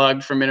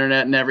unplugged from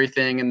internet and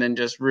everything, and then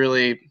just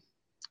really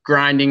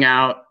grinding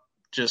out,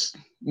 just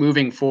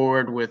moving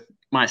forward with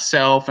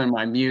myself and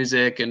my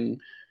music and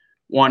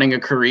wanting a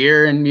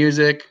career in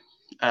music,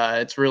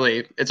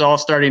 it's all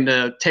starting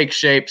to take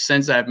shape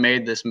since I've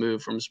made this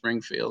move from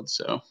Springfield.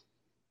 So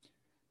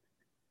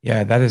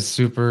Yeah, that is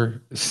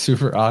super,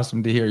 super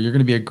awesome to hear. You're going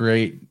to be a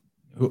great,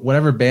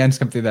 whatever bands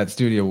come through that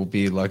studio will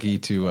be lucky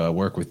to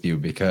work with you,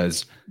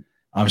 because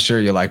I'm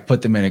sure you like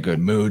put them in a good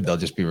mood. They'll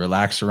just be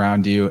relaxed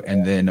around you.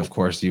 And then of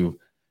course you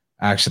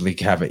actually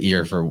have an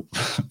ear for,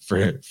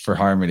 for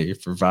harmony,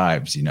 for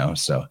vibes,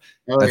 so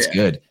Oh that's yeah.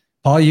 good.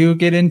 Paul, you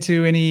get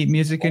into any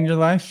music in your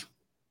life?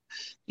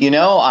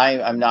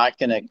 I'm not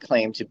going to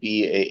claim to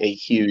be a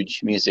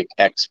huge music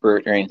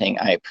expert or anything.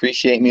 I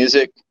appreciate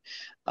music.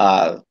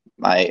 Uh,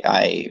 I,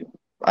 I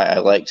I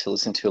like to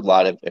listen to a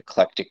lot of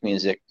eclectic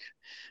music.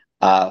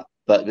 But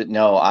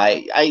no,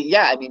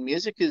 yeah, I mean,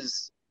 music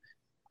is.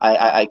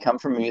 I come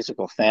from a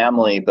musical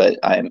family, but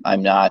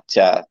I'm not.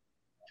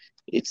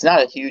 It's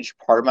not a huge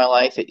part of my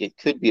life. It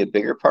could be a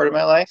bigger part of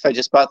my life. I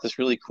just bought this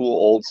really cool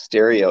old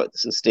stereo at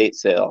this estate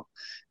sale,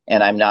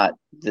 and I'm not.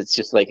 It's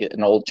just like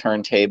an old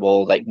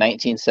turntable, like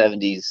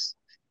 1970s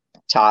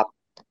top,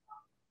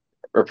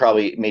 or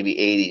probably maybe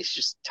 80s,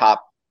 just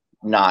top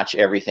notch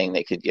everything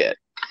they could get.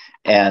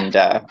 And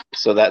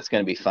so that's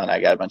going to be fun. I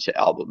got a bunch of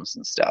albums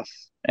and stuff,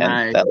 and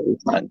Nice. that'll be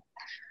fun.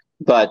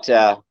 But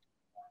so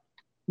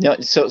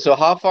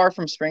how far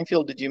from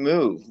Springfield did you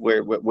move?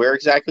 Where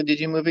exactly did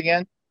you move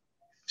again?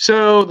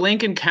 So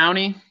Lincoln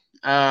County,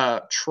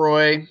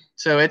 Troy.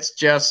 So it's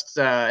just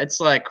it's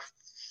like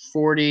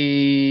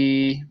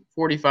 40,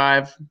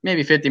 45,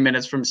 maybe 50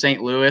 minutes from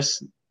St.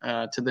 Louis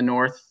to the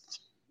north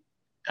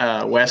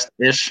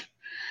west-ish.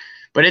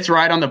 But it's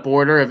right on the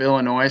border of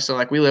Illinois. So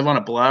like we live on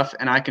a bluff,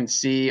 and I can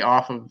see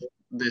off of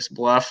this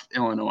bluff,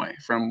 Illinois,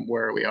 from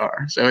where we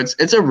are. So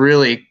it's a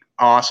really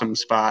awesome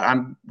spot.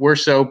 We're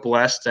so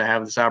blessed to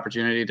have this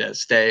opportunity to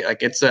stay.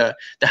 Like it's the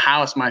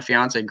house my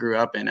fiance grew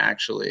up in,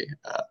 actually,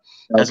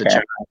 as a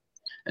child.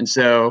 And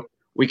so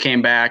we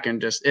came back, and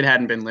just it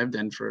hadn't been lived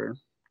in for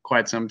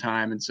quite some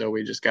time. And so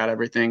we just got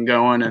everything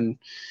going and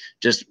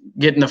just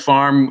getting the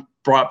farm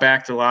brought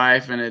back to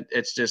life. And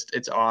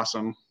it's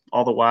awesome.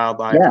 All the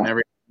wildlife and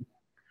everything.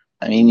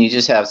 I mean, you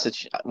just have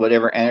such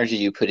whatever energy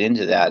you put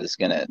into that is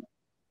gonna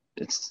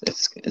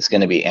it's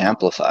gonna be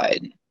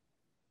amplified.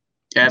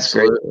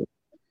 Absolutely.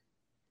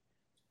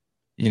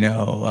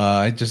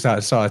 I just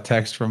saw a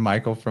text from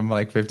Michael from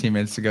like 15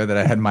 minutes ago that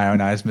I had my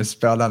own eyes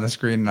misspelled on the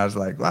screen, and I was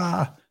like,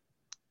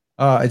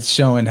 it's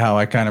showing how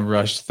I kind of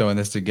rushed throwing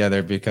this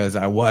together, because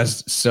I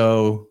was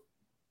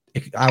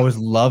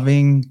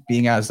loving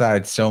being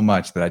outside so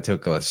much that I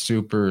took a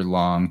super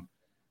long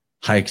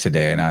hike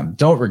today, and I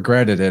don't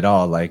regret it at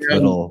all. Like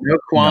no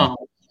qualms.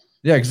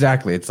 Yeah,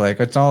 exactly. It's like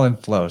it's all in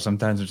flow.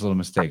 Sometimes there's little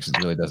mistakes. It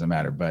really doesn't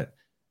matter. But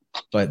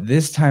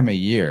this time of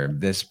year,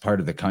 this part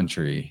of the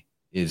country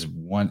is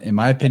one, in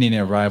my opinion,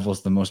 it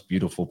rivals the most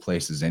beautiful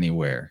places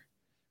anywhere.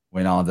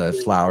 When all the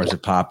flowers are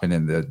popping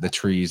and the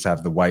trees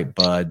have the white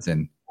buds,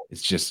 and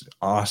it's just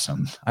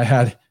awesome. I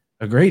had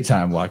a great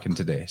time walking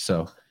today.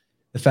 So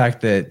the fact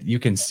that you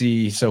can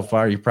see so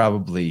far, you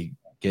probably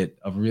get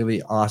a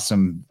really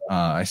awesome,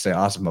 I say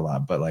awesome a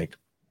lot, but like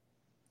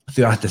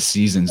throughout the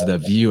seasons, the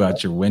view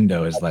out your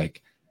window is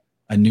like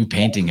a new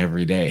painting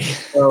every day.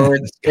 Oh,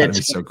 it's gotta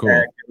be so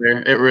cool.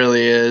 It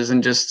really is.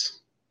 And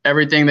just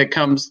everything that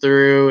comes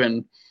through.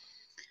 And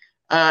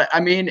I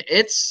mean,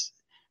 it's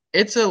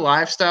a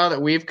lifestyle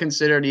that we've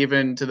considered,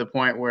 even to the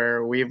point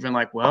where we've been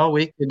like, well,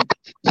 we could,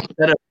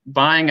 instead of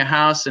buying a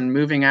house and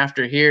moving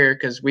after here,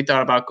 because we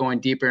thought about going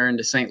deeper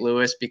into St.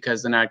 Louis,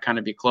 because then I'd kind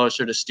of be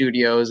closer to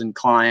studios and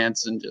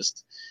clients. And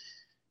just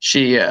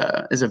she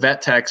is a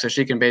vet tech, so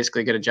she can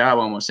basically get a job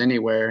almost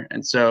anywhere.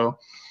 And so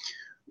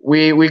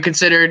we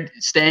considered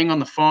staying on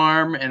the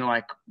farm and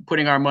like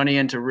putting our money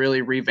into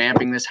really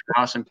revamping this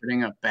house and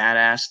putting a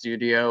badass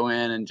studio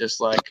in. And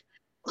just like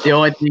the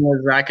only thing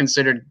is I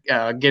considered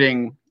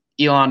getting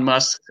Elon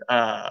Musk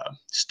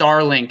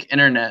Starlink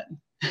internet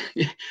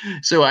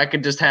so I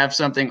could just have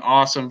something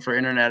awesome for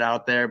internet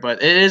out there.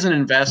 But it is an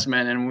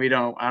investment, and I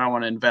don't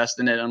want to invest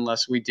in it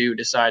unless we do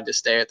decide to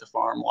stay at the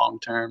farm long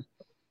term.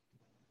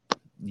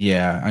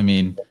 Yeah, I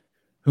mean,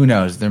 who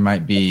knows? There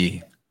might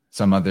be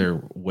some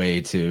other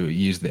way to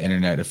use the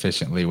internet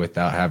efficiently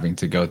without having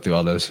to go through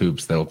all those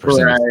hoops that'll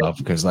present itself.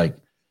 Because like,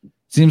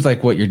 seems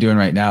like what you're doing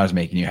right now is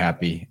making you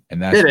happy,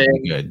 and that's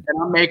really good.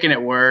 And I'm making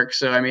it work.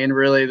 So I mean,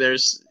 really,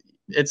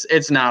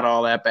 it's not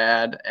all that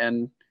bad,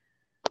 and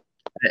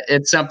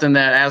it's something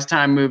that as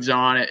time moves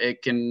on,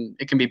 it can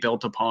be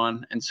built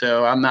upon. And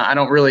so I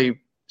don't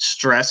really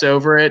stress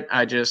over it.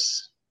 I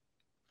just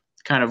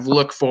kind of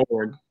look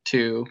forward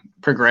to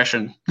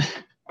progression.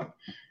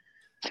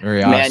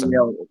 Very awesome.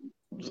 Man,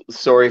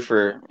 sorry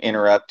for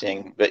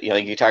interrupting, but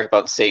you talk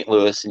about St.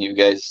 Louis and you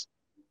guys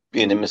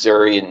being in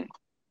Missouri, and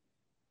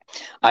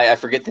I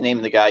forget the name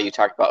of the guy you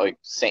talked about, like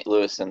St.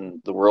 Louis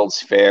and the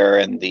World's Fair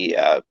and the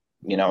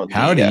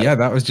Howdy. Yeah,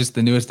 that was just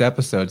the newest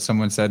episode.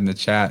 Someone said in the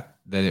chat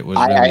that it was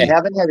I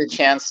haven't had a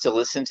chance to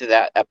listen to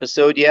that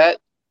episode yet.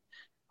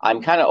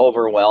 I'm kind of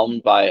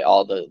overwhelmed by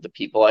all the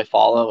people I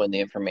follow and the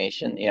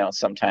information.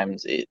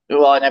 Sometimes and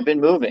I've been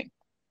moving.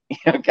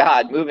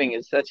 God, moving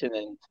is such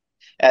an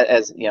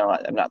as you know,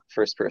 I'm not the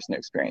first person to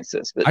experience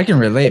this, but I can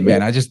relate,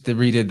 man. I just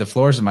redid the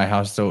floors in my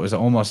house, so it was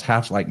almost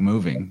half like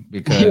moving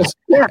because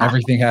yeah.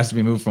 everything has to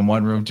be moved from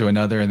one room to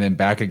another and then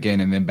back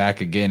again and then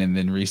back again and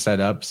then reset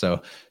up.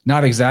 So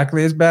not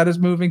exactly as bad as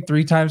moving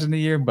 3 times in a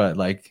year, but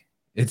like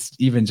it's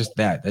even just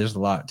that. There's a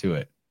lot to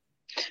it.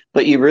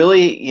 But you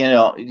really, you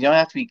know, you don't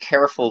have to be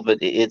careful, but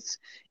it's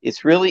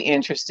really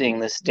interesting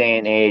this day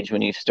and age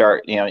when you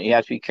start, you know, you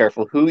have to be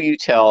careful who you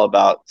tell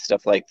about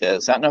stuff like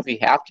this. I don't know if you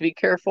have to be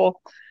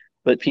careful,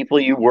 but people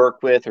you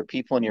work with or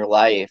people in your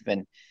life,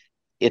 and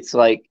it's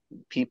like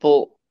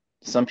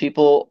some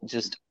people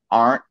just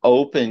aren't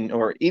open,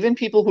 or even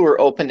people who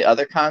are open to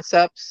other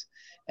concepts,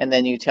 and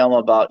then you tell them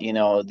about, you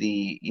know,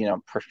 the, you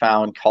know,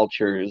 profound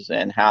cultures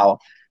and how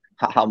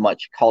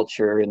much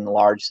culture in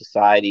large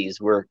societies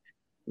were,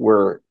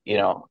 you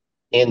know,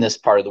 in this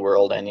part of the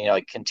world. And, you know,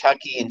 like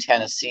Kentucky and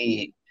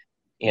Tennessee,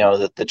 you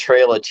know, the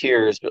Trail of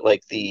Tears, but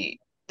like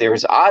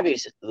there's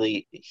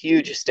obviously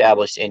huge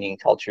established Indian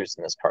cultures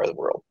in this part of the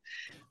world.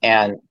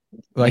 And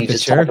like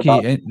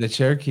the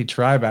Cherokee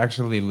tribe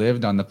actually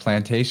lived on the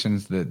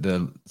plantations that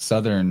the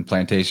southern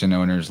plantation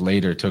owners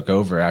later took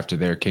over after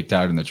they were kicked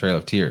out in the Trail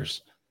of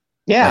Tears.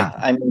 Yeah,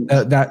 like, I mean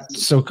that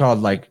so-called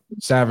like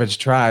savage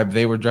tribe,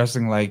 they were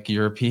dressing like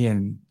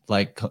European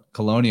like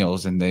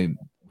colonials, and they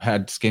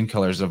had skin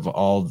colors of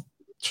all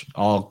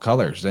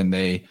colors, and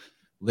they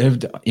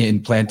lived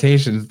in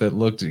plantations that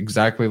looked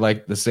exactly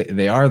like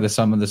they are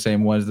some of the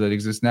same ones that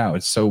exist now.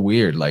 It's so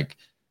weird. Like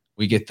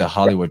we get the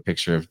Hollywood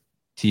picture of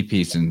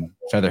teepees and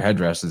feather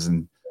headdresses,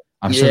 and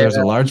I'm sure there's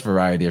a large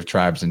variety of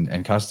tribes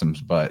and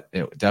customs, but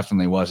it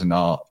definitely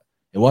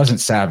it wasn't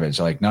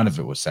savage. Like none of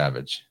it was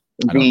savage.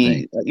 I don't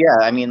think. Yeah,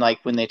 I mean, like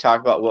when they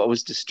talk about what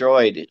was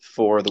destroyed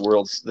for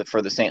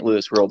the St.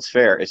 Louis World's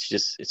Fair, it's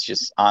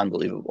just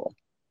unbelievable.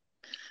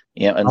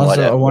 Yeah, and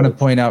also, I want to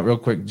point out real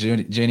quick,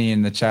 Jenny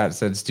in the chat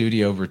said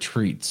studio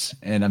retreats,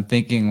 and I'm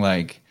thinking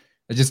like,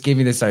 I just gave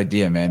you this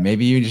idea, man.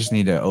 Maybe you just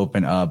need to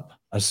open up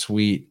a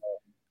suite,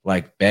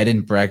 like bed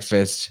and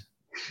breakfast,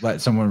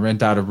 let someone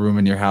rent out a room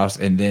in your house,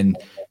 and then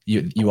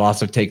you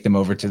also take them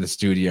over to the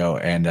studio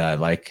and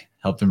like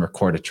help them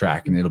record a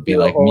track, and it'll be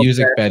like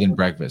music, bed and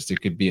breakfast.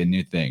 It could be a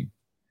new thing.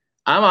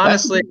 I'm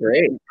honestly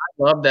great.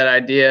 I love that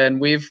idea,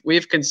 and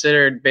we've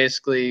considered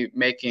basically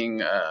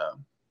making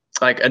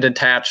like a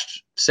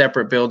detached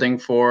separate building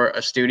for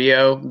a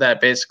studio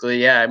that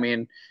basically, yeah, I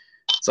mean,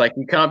 it's like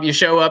you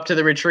show up to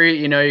the retreat,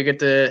 you know, you get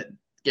to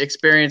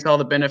experience all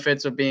the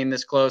benefits of being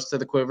this close to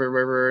the Quiver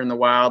River and the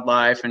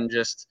wildlife, and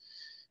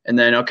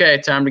then,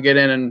 okay, time to get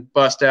in and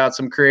bust out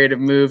some creative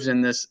moves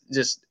in this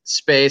just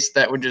space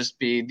that would just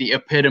be the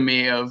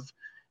epitome of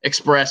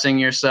expressing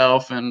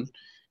yourself and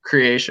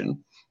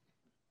creation.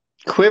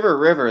 Quiver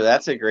River,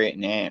 that's a great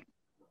name.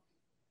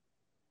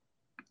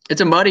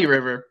 It's a muddy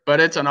river,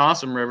 but it's an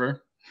awesome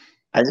river.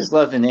 I just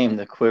love the name,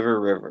 the Quiver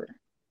River.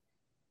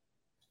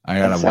 I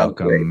gotta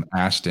welcome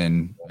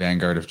Ashton,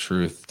 Vanguard of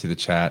Truth, to the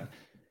chat.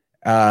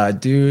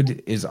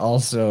 Dude is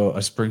also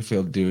a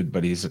Springfield dude,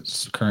 but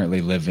he's currently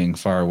living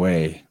far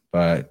away.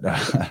 But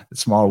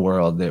small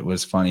world. It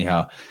was funny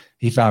how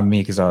he found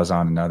me because I was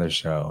on another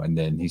show, and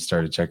then he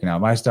started checking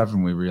out my stuff,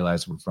 and we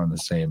realized we're from the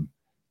same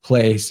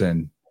place.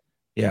 And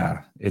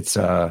yeah, it's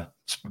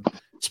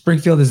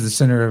Springfield is the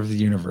center of the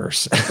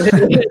universe.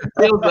 It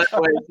feels that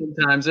way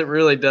sometimes. It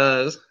really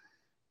does.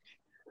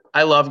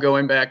 I love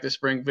going back to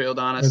Springfield,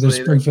 honestly. There's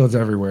Springfields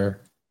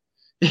everywhere.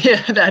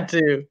 Yeah, that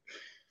too.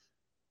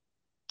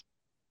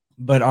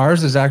 But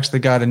ours has actually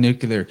got a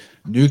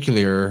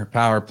nuclear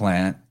power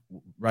plant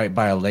right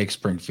by a Lake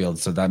Springfield,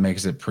 so that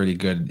makes it pretty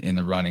good in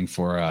the running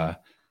for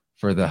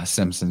the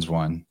Simpsons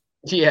one.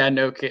 Yeah,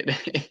 no kidding.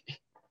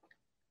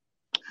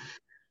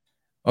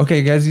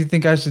 Okay, guys, you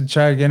think I should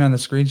try again on the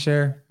screen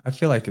share? I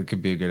feel like it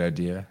could be a good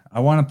idea.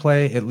 I want to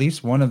play at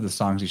least one of the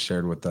songs you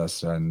shared with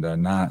us and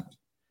not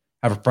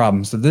have a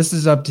problem. So this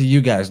is up to you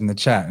guys in the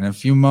chat. In a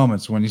few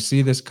moments, when you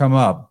see this come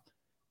up,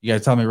 you got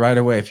to tell me right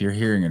away if you're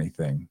hearing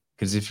anything.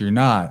 Because if you're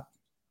not,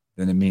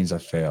 then it means I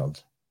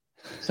failed.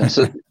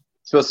 So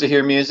supposed to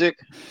hear music?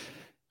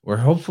 We're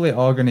hopefully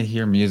all going to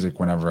hear music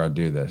whenever I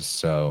do this.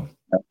 So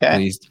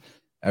please,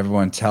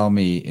 everyone tell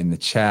me in the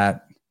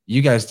chat.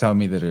 You guys tell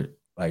me that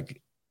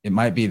it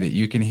might be that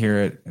you can hear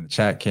it and the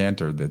chat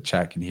can't, or the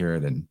chat can hear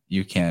it and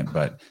you can't.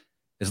 But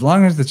as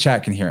long as the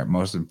chat can hear it,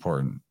 most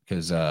important,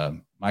 because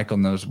Michael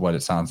knows what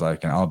it sounds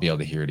like and I'll be able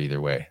to hear it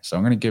either way. So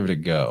I'm going to give it a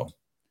go.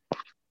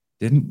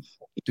 Didn't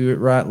do it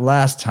right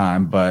last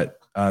time, but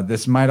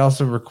this might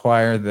also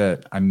require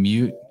that I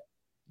mute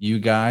you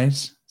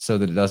guys so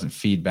that it doesn't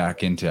feed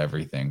back into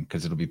everything,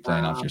 because it'll be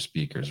playing off your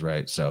speakers,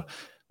 right? So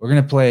we're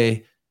going to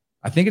play,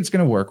 I think it's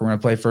going to work. We're going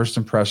to play First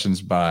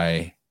Impressions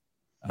by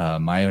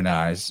My Own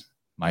Eyes,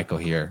 Michael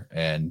here,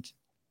 and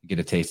get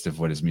a taste of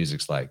what his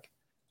music's like.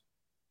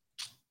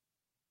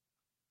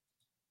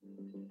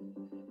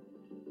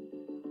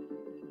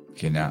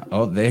 Okay,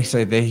 now, they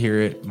say they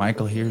hear it.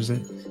 Michael hears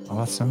it.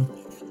 Awesome.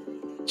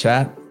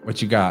 Chat, what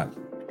you got?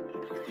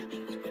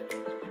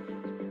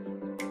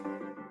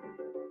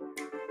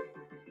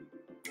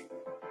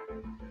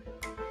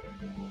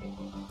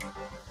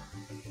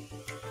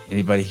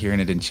 Anybody hearing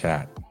it in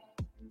chat?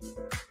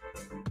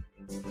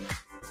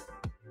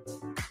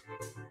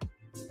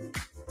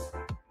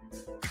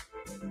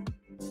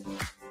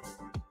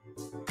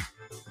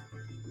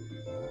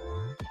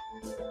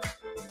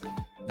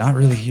 Not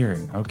really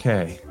hearing.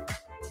 Okay.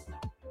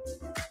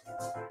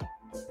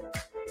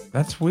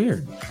 That's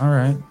weird. All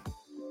right.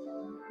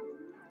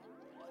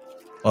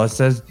 Well, it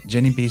says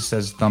Jenny B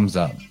says thumbs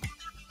up.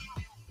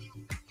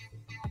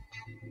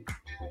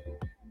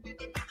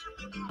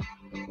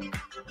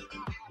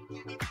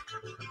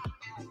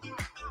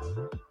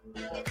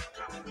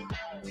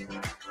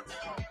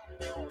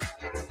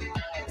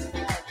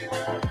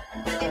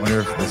 I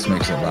wonder if this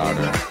makes it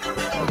louder.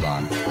 Hold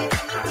on.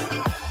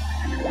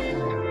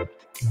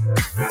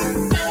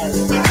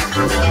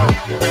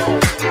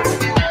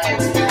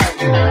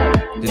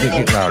 Did it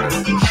get louder?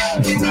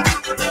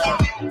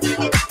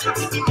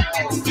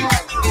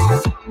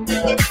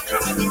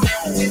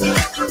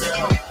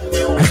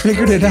 I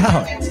figured it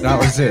out. That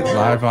was it.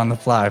 Live on the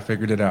fly. I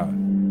figured it out.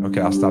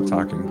 Okay, I'll stop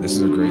talking. This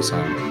is a great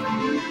song.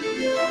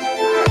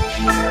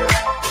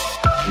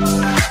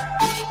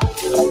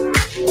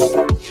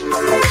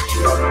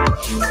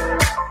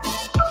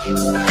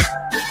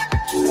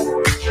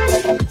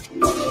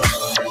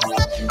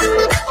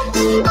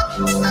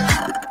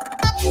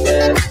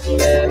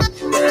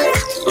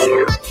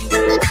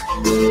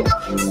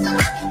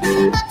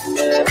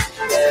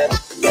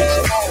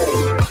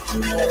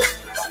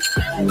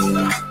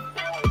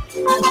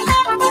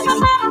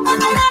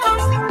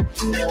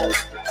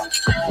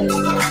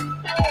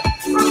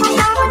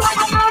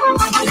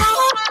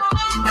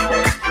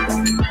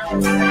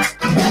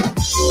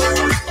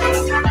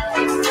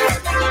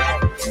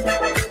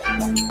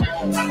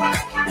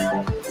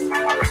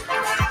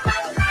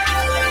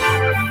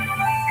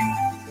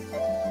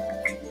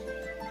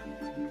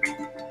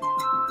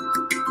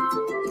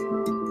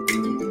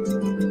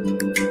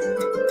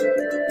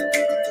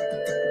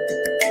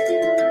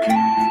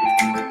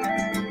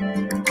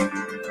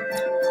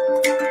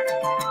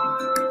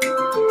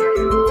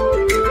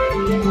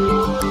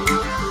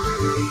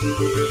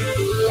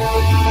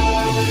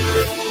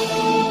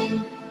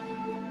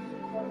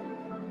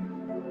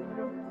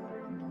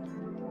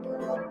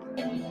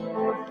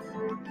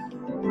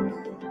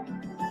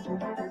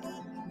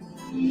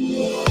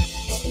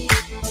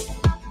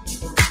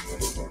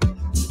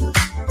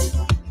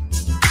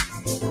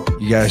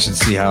 You guys should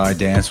see how I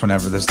dance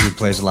whenever this dude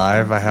plays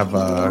live. I have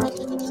a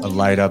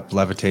light up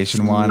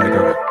levitation one. I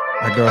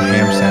go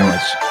ham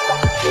sandwich.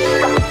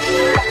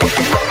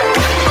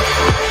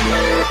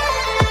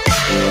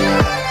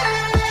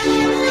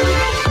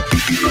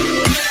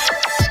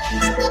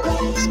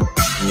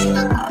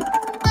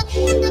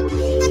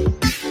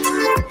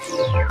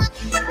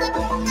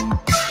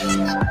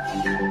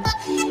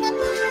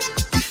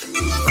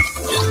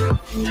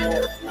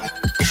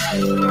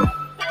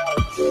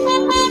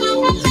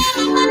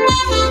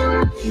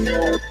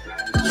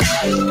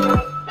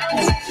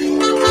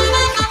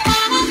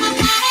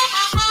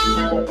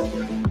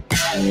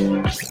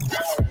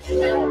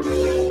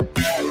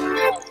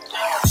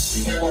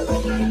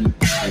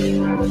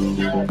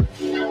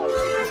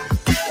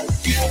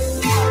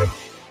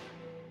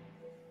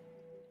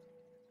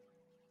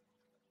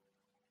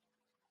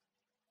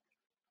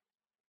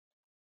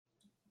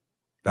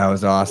 That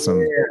was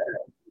awesome. Yeah.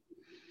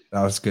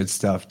 That was good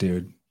stuff,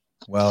 dude.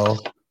 Well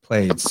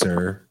played,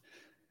 sir.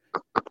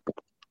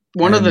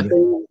 One of the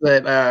things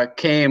that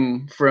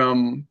came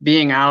from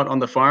being out on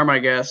the farm, I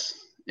guess,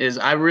 is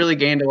I really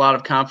gained a lot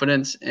of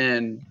confidence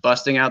in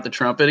busting out the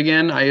trumpet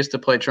again. I used to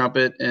play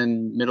trumpet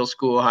in middle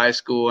school, high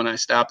school, and I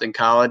stopped in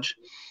college.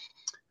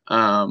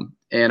 And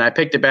I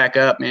picked it back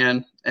up,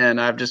 man.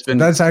 And I've just been.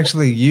 That's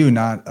actually you,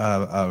 not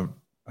a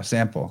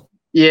sample.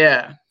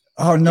 Yeah.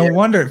 Oh, no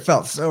wonder it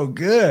felt so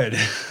good.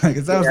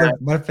 Because that was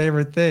like my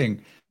favorite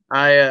thing.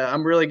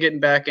 I'm really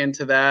getting back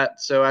into that.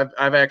 So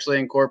I've actually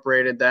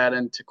incorporated that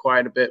into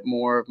quite a bit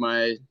more of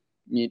my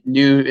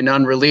new and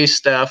unreleased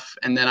stuff.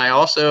 And then I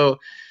also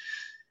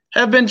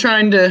have been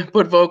trying to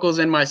put vocals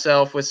in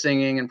myself with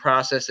singing and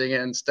processing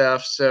it and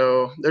stuff.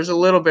 So there's a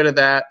little bit of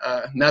that.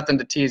 Nothing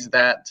to tease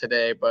that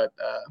today, but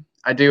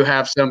I do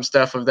have some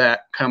stuff of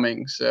that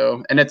coming.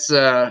 So, and it's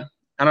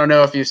I don't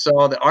know if you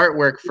saw the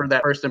artwork for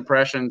that First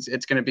Impressions.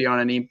 It's going to be on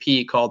an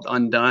EP called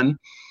Undone.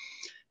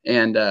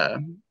 And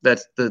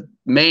that's the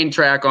main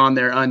track on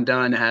there.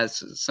 Undone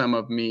has some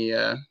of me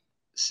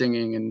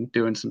singing and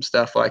doing some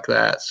stuff like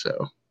that.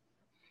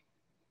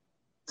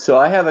 So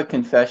I have a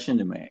confession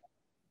to make.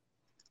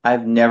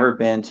 I've never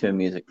been to a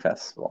music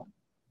festival.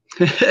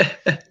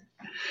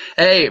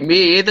 Hey,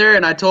 me either.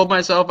 And I told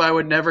myself I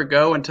would never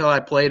go until I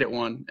played at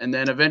one. And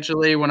then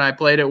eventually when I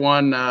played at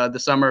one the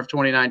summer of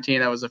 2019,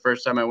 that was the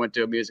first time I went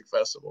to a music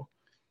festival.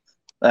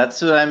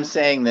 That's what I'm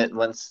saying, that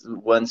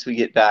once we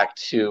get back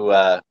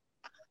to,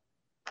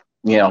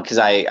 because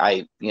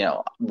I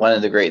one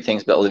of the great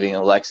things about living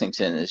in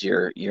Lexington is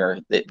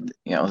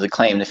the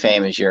claim to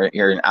fame is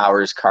you're an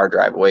hour's car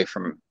drive away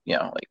from,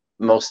 like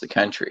most of the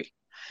country.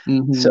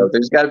 Mm-hmm. So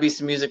there's got to be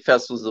some music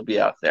festivals that'll be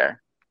out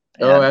there.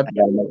 And I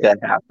gotta make that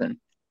happen.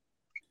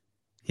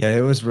 Yeah,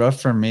 it was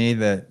rough for me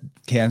that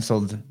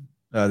canceled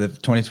the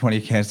 2020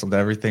 canceled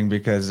everything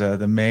because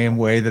the main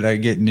way that I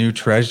get new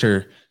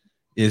treasure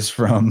is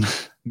from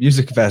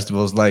music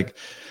festivals. Like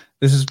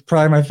this is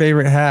probably my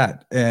favorite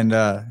hat. And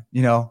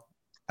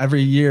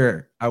every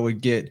year I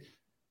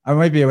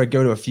might be able to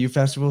go to a few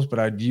festivals, but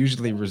I'd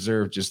usually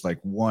reserve just like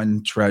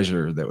one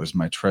treasure that was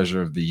my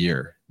treasure of the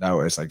year. That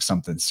was like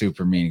something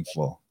super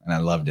meaningful and I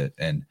loved it.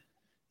 And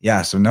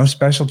yeah, so no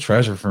special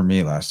treasure for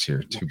me last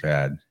year. Too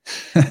bad.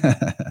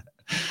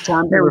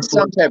 There was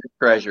some type of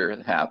treasure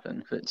that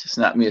happened, but just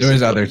not music. There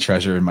was other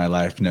treasure in my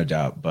life, no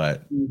doubt,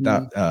 but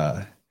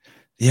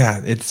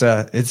yeah, it's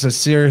a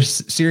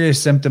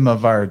serious symptom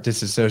of our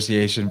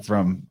disassociation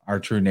from our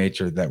true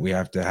nature that we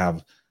have to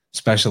have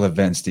special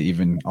events to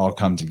even all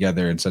come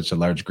together in such a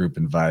large group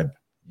and vibe.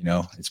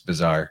 It's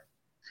bizarre.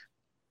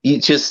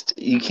 You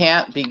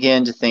can't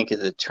begin to think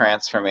of the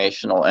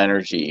transformational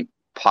energy,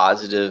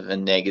 positive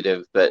and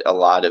negative, but a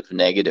lot of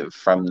negative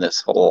from this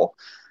whole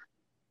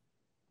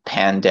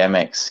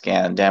pandemic,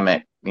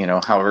 scandemic,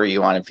 however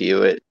you want to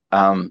view it.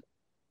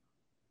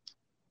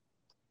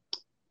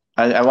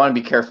 I want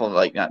to be careful of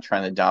like not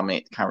trying to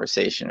dominate the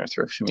conversation or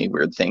throw me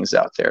weird things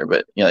out there.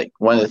 But like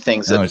one of the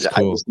things that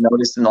cool. I just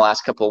noticed in the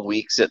last couple of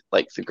weeks at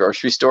like the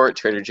grocery store at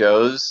Trader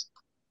Joe's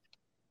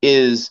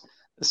is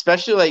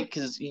especially like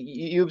because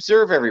you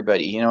observe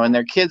everybody, and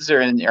their kids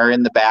are in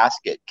the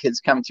basket. Kids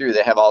come through,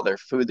 they have all their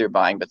food they're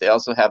buying, but they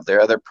also have their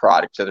other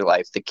products of their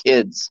life, the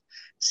kids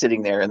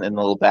sitting there in the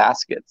little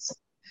baskets.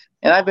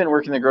 And I've been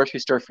working the grocery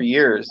store for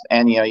years,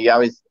 and you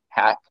always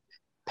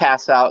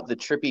pass out the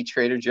trippy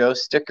Trader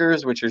Joe's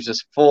stickers, which are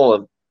just full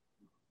of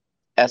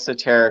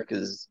esoteric,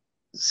 is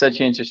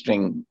such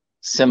interesting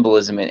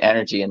symbolism and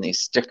energy in these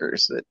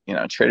stickers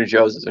that Trader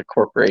Joe's is a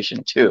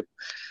corporation too.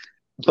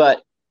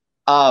 But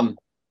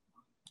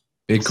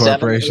big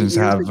corporations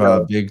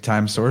have big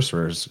time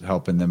sorcerers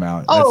helping them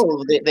out.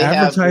 Oh, they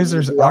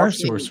advertisers are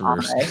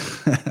sorcerers.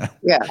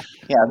 yeah.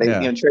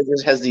 Trader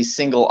Joe's has these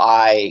single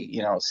eye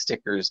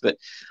stickers, but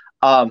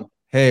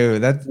hey,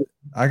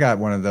 I got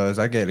one of those.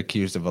 I get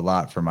accused of a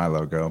lot for my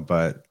logo,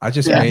 but I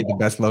just made the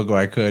best logo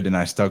I could and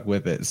I stuck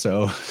with it.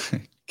 So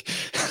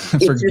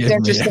it's just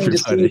interesting to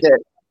see that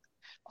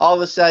all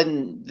of a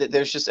sudden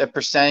there's just a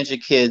percentage of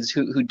kids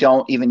who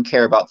don't even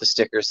care about the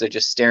stickers. They're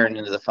just staring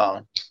into the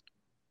phone,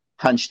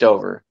 hunched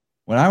over.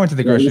 When I went to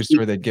the grocery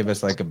store, they'd give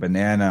us like a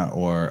banana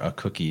or a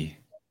cookie.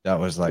 That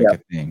was like a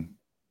thing.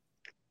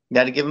 You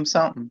got to give them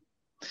something.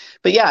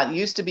 But yeah, it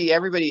used to be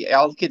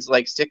all the kids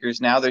like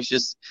stickers. Now there's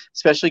just,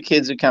 especially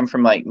kids who come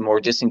from like more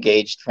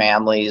disengaged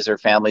families or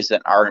families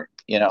that aren't,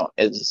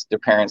 as their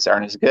parents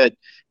aren't as good.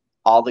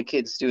 All the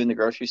kids do in the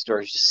grocery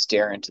store is just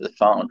stare into the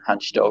phone,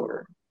 hunched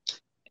over.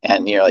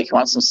 And you're like, you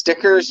want some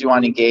stickers? You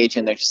want to engage?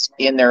 And they're just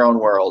in their own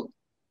world.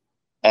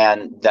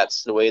 And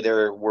that's the way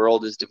their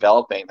world is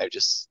developing. They're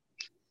just,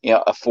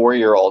 a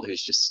 4-year-old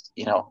who's just,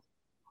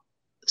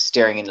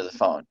 staring into the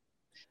phone.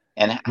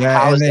 And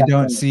they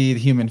don't see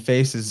human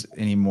faces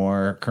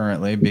anymore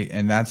currently,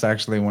 and that's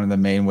actually one of the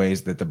main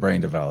ways that the brain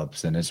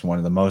develops, and it's one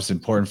of the most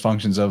important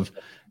functions of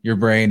your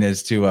brain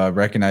is to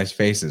recognize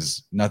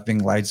faces. Nothing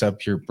lights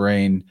up your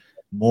brain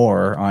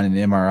more on an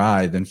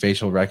MRI than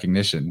facial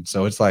recognition.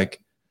 So it's like,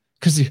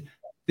 because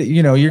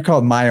you're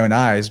called my own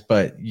eyes,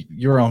 but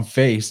your own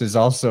face is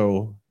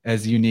also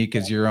as unique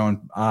as your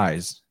own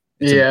eyes.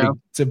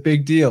 It's a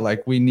big deal.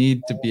 Like we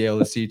need to be able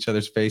to see each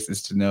other's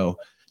faces to know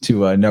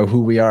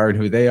who we are and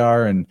who they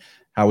are and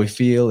how we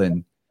feel.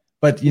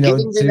 But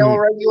getting to know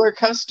regular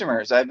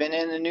customers. I've been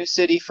in a new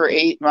city for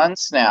 8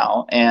 months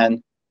now,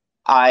 and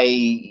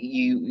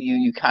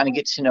you kind of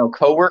get to know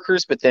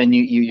coworkers, but then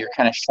you're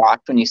kind of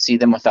shocked when you see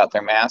them without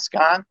their mask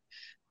on.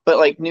 But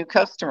like new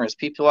customers,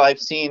 people I've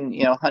seen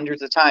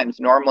hundreds of times.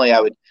 Normally I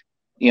would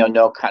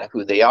know kind of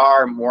who they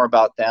are, more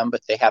about them,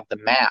 but they have the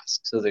mask,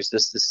 so there's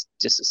this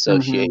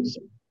disassociation.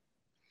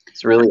 Mm-hmm.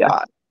 It's really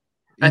odd.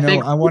 I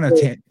think I want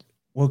to.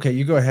 Okay,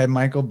 you go ahead,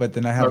 Michael, but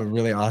then I have a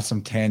really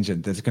awesome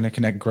tangent that's going to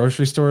connect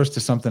grocery stores to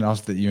something else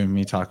that you and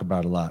me talk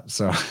about a lot.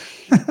 So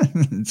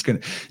it's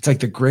like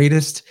the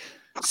greatest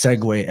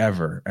segue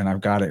ever, and I've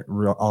got it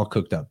all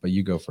cooked up, but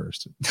you go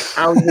first.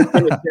 I was just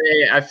going to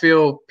say, I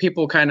feel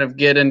people kind of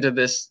get into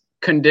this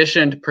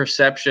conditioned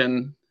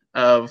perception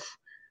of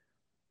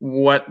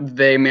what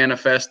they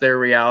manifest their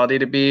reality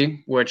to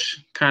be,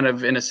 which kind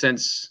of, in a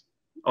sense,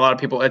 a lot of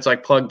people, it's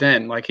like plugged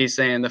in. Like he's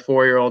saying, the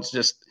 4-year-old's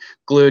just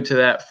glued to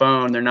that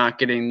phone. They're not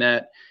getting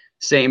that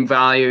same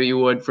value you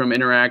would from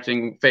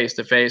interacting face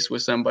to face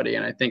with somebody.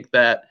 And I think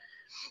that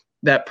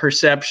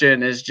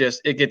perception is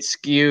just, it gets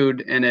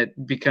skewed and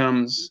it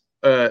becomes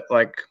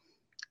like,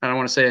 I don't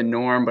want to say a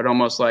norm, but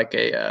almost like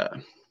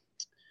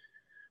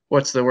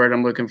what's the word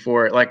I'm looking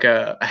for? Like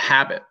a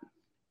habit.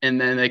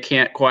 And then they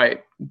can't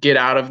quite get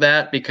out of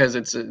that because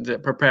it's the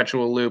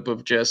perpetual loop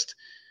of just,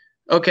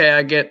 okay,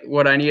 I get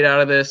what I need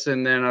out of this,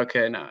 and then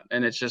okay, not.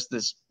 And it's just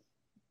this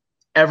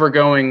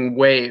ever-going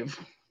wave.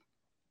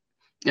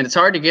 And it's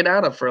hard to get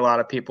out of for a lot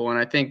of people. And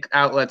I think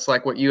outlets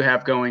like what you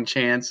have going,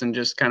 Chance, and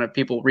just kind of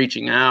people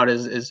reaching out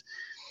is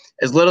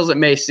as little as it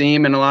may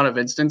seem in a lot of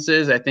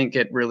instances, I think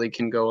it really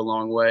can go a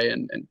long way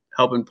and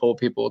helping pull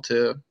people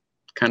to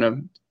kind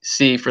of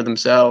see for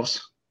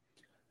themselves.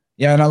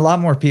 Yeah, and a lot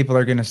more people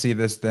are going to see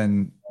this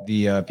than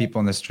the people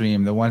in the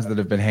stream. The ones that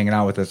have been hanging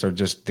out with us are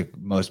just the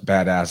most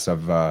badass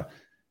of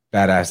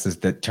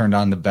badasses that turned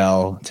on the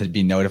bell to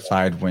be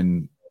notified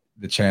when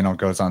the channel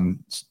goes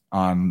on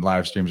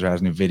live streams or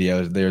has new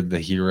videos. They're the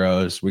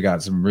heroes. We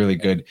got some really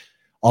good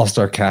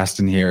all-star cast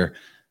in here.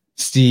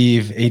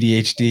 Steve,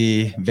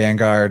 ADHD,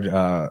 Vanguard,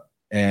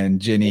 and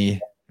Ginny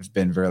have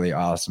been really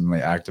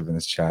awesomely active in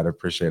this chat. I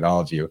appreciate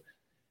all of you.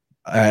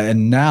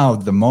 And now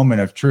the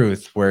moment of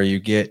truth where you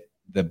get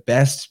the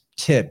best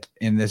tip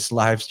in this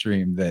live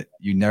stream that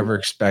you never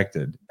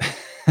expected.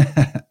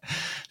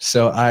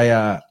 So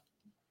I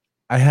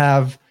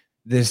have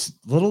this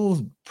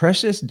little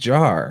precious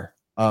jar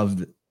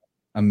of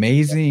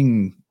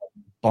amazing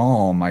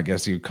balm, I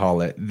guess you'd call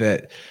it,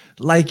 that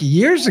like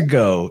years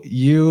ago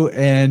you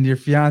and your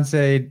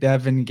fiance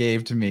Devin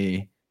gave to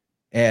me,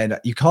 and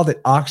you called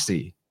it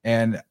Oxy,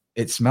 and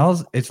it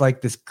smells, it's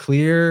like this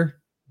clear,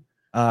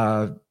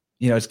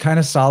 it's kind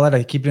of solid.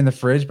 I keep it in the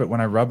fridge, but when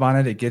I rub on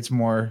it, it gets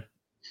more.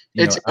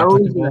 It's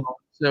ozone.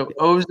 So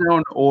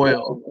ozone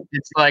oil.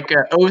 It's like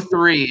a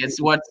O3. It's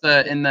what's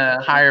in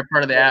the higher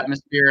part of the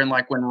atmosphere, and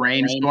like when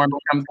rainstorms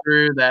come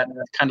through, that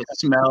kind of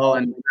smell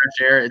and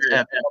fresh air. It's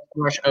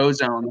fresh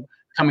ozone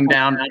coming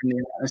down from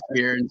the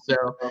atmosphere. And so,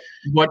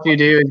 what you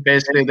do is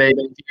basically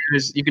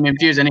you can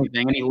infuse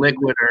anything, any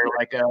liquid or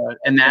like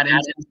in that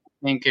instance,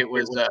 I think it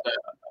was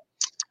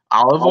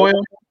olive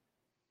oil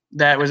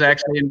that was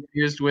actually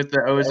infused with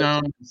the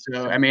ozone.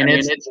 So, I mean,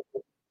 it's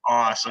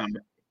awesome.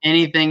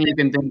 Anything you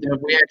can think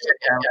of. We actually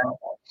have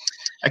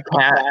a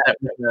cat that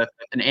was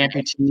an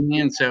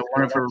amputee, and so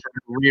one of her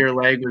rear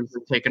leg was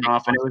taken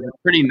off, and it was a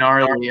pretty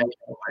gnarly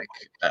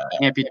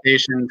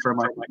amputation from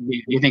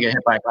you think it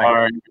hit by a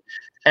car. And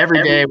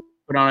every day we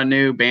put on a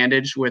new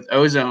bandage with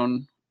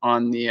ozone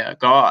on the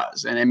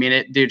gauze, and I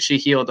mean, she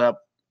healed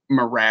up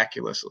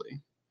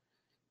miraculously.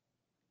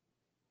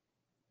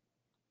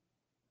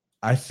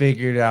 I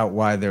figured out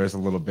why there was a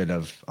little bit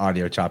of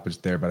audio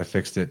choppage there, but I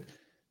fixed it.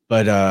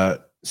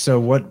 But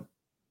so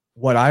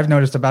what I've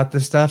noticed about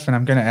this stuff, and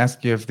I'm going to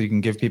ask you if you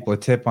can give people a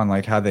tip on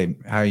like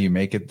how you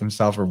make it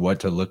themselves or what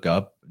to look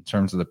up in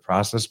terms of the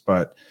process.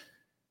 But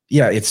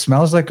yeah, it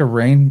smells like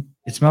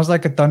it smells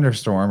like a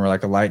thunderstorm or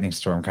like a lightning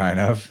storm kind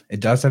of.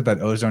 It does have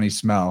that ozone-y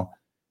smell,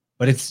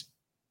 but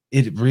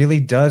it really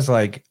does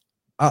like,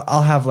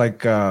 I'll have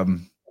like, I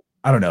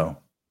don't know.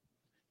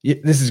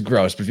 This is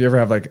gross, but if you ever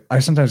have like, I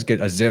sometimes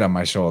get a zit on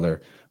my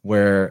shoulder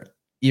where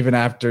even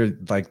after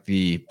like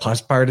the pus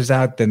part is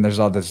out, then there's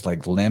all this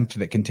like lymph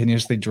that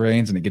continuously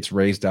drains and it gets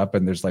raised up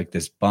and there's like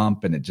this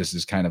bump, and it just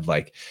is kind of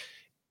like,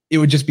 it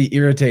would just be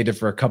irritated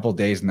for a couple of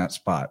days in that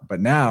spot. But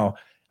now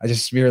I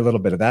just smear a little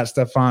bit of that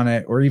stuff on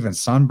it, or even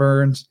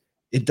sunburns.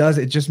 It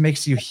just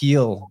makes you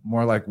heal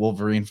more like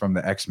Wolverine from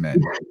the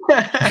X-Men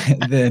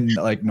than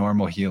like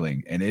normal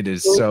healing. And it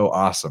is so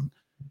awesome.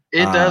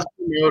 It does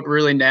promote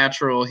really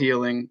natural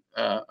healing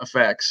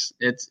effects.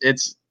 It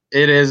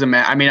is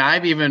I mean,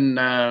 I've even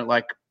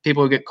like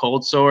people who get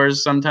cold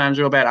sores sometimes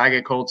real bad. I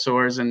get cold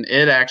sores, and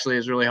it actually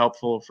is really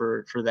helpful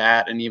for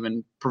that, and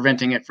even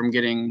preventing it from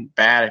getting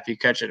bad if you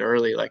catch it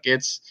early. Like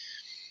it's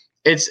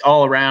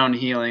all around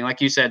healing. Like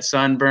you said,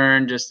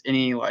 sunburn, just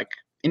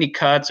any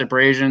cuts,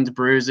 abrasions,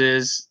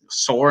 bruises,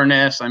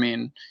 soreness. I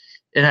mean,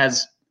 it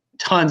has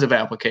tons of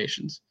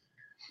applications.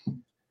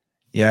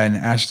 Yeah, and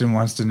Ashton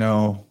wants to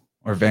know,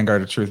 or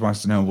Vanguard of Truth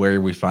wants to know where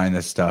we find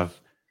this stuff.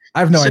 I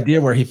have no idea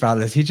where he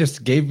found this. He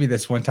just gave me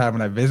this one time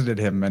when I visited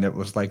him, and it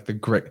was like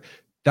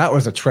that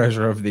was a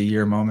treasure of the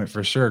year moment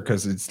for sure.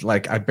 Cause it's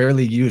like, I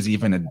barely use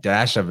even a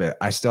dash of it.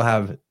 I still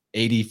have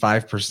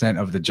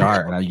 85% of the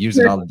jar, and I use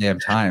it all the damn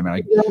time. And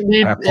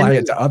I apply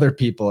it to other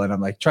people, and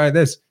I'm like, try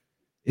this.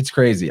 It's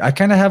crazy. I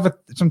kind of have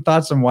some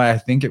thoughts on why I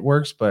think it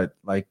works, but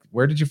like,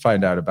 where did you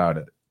find out about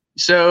it?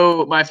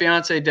 So my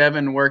fiance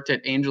Devin worked at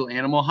Angel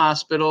Animal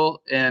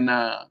Hospital in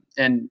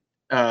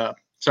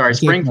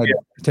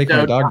Springfield. Take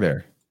my dog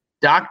there.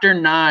 Dr.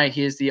 Nye,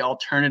 he is the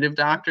alternative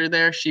doctor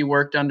there. She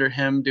worked under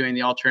him doing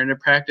the alternative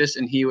practice,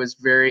 and he was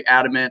very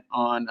adamant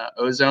on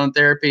ozone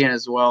therapy, and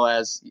as well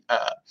as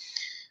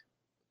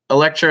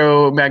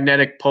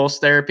electromagnetic pulse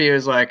therapy. It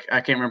was like, I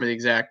can't remember the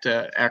exact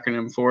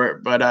acronym for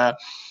it, but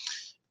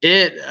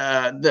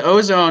the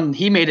ozone,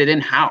 he made it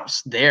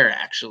in-house there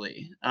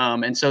actually.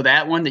 And so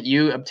that one that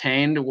you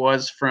obtained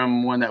was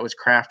from one that was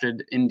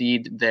crafted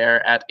indeed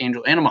there at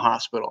Angel Animal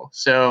Hospital.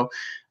 So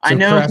I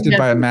know crafted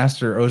by a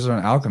master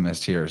ozone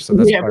alchemist here. So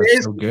that's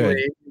so good.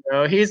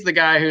 He's the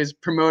guy who's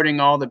promoting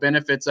all the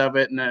benefits of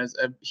it and is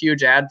a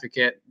huge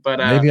advocate. But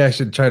maybe I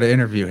should try to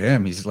interview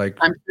him. He's like,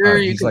 I'm sure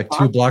he's like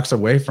 2 blocks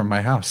away from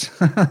my house.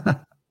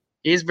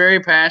 He's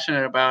very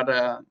passionate about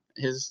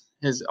his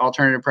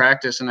alternative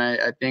practice, and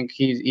I think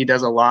he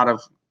does a lot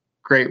of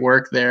great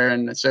work there,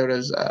 and so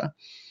does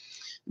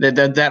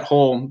that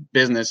whole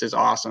business is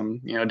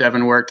awesome. You know,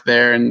 Devin worked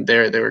there, and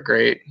they were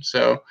great.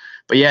 So,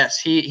 but yes,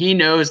 he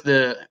knows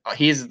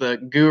he's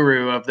the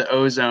guru of the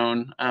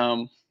ozone.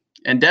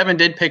 And Devin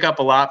did pick up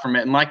a lot from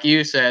it. And like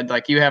you said,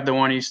 like you have the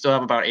one, you still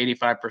have about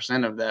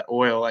 85% of that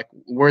oil. Like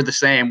we're the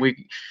same.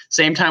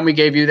 Same time we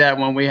gave you that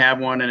one, we have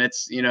one, and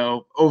it's, you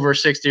know, over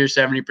 60 or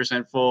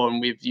 70% full,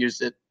 and we've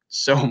used it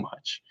so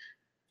much.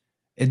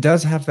 It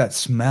does have that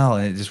smell,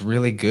 and it's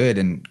really good.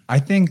 And I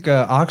think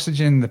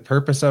oxygen, the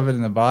purpose of it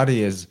in the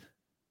body is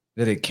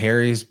that it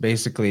carries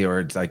basically, or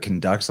it's like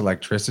conducts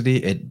electricity.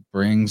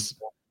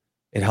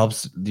 It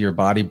helps your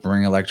body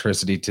bring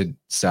electricity to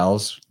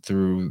cells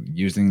through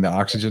using the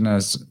oxygen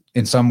as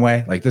in some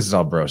way. Like this is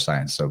all bro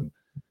science. So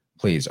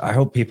please, I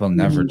hope people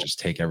never just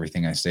take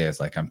everything I say as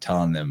like I'm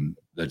telling them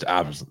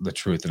the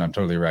truth and I'm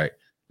totally right.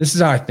 This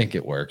is how I think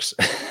it works.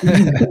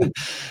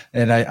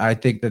 And I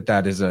think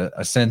that is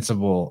a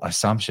sensible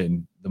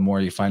assumption. The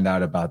more you find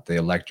out about the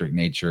electric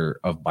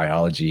nature of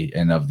biology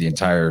and of the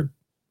entire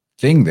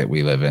thing that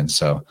we live in.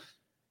 So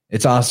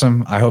it's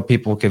awesome. I hope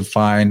people can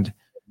find,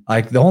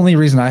 like, the only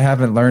reason I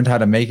haven't learned how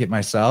to make it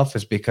myself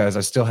is because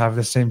I still have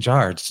the same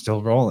jar. It's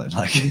still rolling.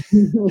 Like,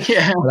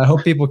 yeah. But I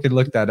hope people can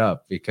look that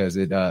up because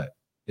it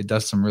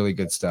does some really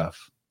good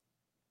stuff.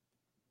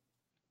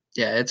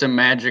 Yeah, it's a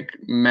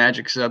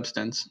magic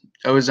substance.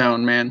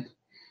 Ozone, man.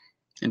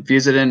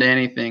 Infuse it into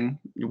anything.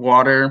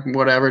 Water,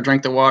 whatever.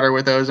 Drink the water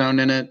with ozone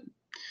in it.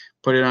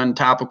 Put it on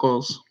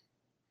topicals.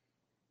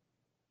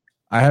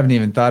 I haven't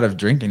even thought of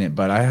drinking it,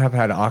 but I have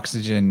had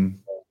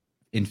oxygen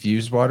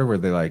infused water where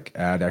they like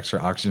add extra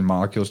oxygen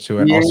molecules to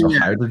it. Yeah. Also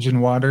hydrogen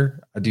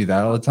water. I do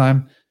that all the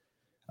time.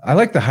 I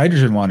like the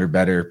hydrogen water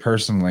better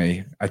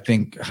personally. I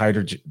think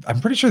hydrogen,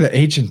 I'm pretty sure the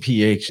H and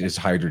pH is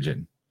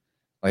hydrogen.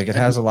 Like it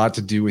has a lot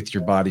to do with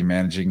your body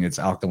managing its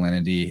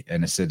alkalinity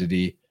and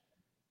acidity.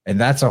 And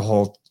that's a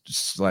whole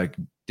like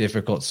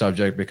difficult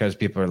subject because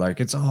people are like,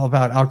 it's all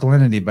about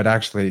alkalinity, but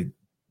actually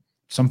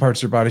some parts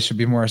of your body should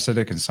be more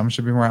acidic and some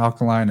should be more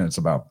alkaline. And it's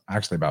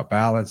actually about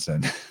balance.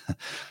 And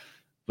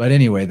but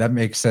anyway, that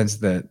makes sense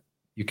that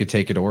you could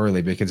take it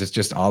orally because it's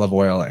just olive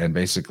oil and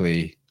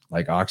basically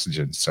like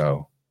oxygen.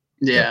 So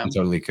yeah, you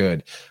totally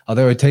could.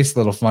 Although it tastes a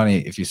little funny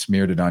if you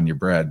smeared it on your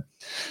bread.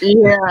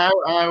 Yeah,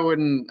 I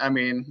wouldn't. I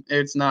mean,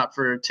 it's not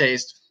for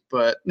taste,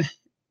 but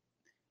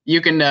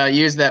you can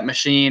use that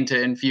machine to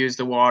infuse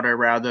the water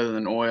rather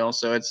than oil.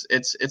 So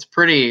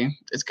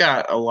it's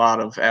got a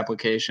lot of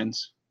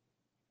applications.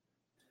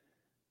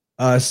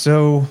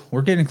 So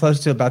we're getting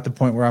close to about the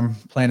point where I'm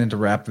planning to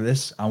wrap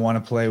this. I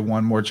want to play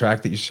one more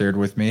track that you shared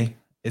with me.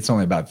 It's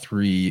only about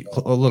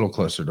a little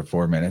closer to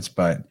 4 minutes,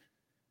 but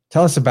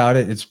tell us about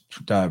it. It's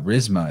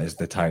Rizma is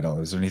the title.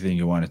 Is there anything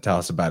you want to tell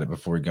us about it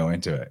before we go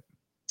into it?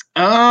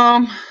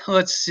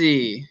 Let's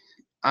see.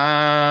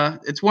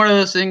 It's one of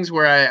those things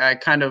where I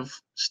kind of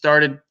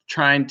started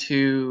trying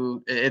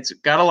to, it's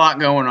got a lot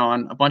going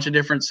on, a bunch of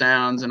different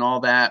sounds and all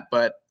that,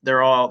 but they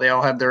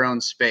all have their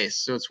own space.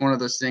 So it's one of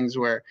those things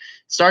where it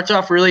starts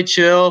off really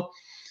chill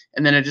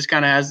and then it just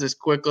kind of has this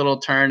quick little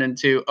turn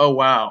into, oh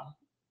wow,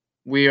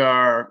 we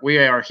are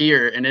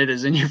here and it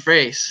is in your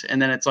face.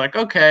 And then it's like,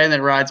 okay, and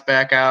then it rides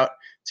back out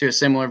to a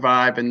similar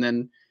vibe and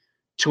then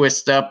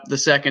twists up the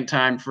second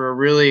time for a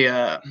really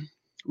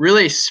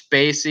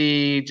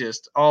spacey,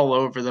 just all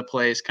over the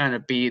place kind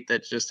of beat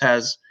that just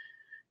has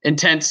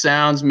intense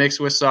sounds mixed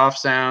with soft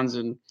sounds.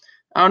 And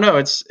I don't know,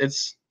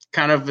 it's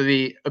kind of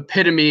the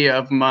epitome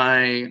of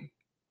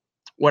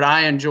what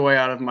I enjoy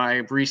out of my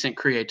recent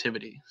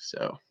creativity.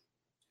 So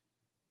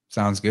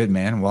sounds good,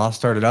 man. Well, I'll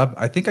start it up.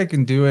 I think I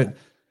can do it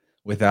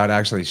without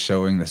actually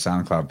showing the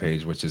SoundCloud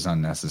page, which is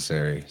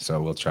unnecessary. So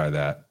we'll try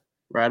that.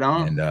 Right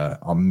on. And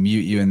I'll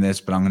mute you in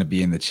this, but I'm going to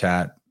be in the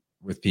chat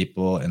with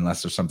people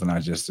unless there's something I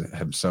just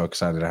am so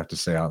excited I have to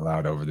say out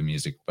loud over the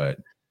music. But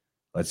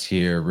let's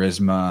hear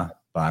Rizma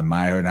by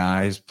My Own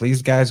Eyes.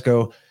 Please, guys,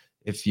 go,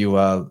 if you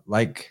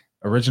like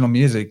original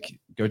music,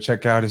 go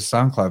check out his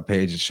SoundCloud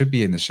page. It should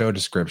be in the show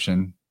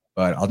description,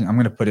 but I'm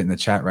going to put it in the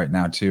chat right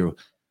now too.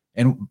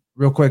 And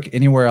real quick,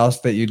 anywhere else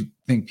that you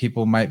think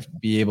people might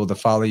be able to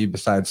follow you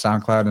besides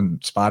SoundCloud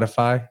and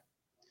Spotify?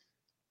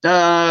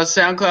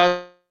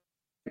 SoundCloud,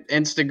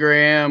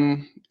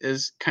 Instagram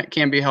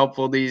can be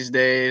helpful these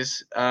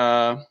days.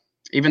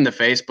 Even the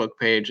Facebook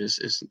page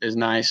is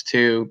nice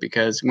too,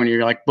 because when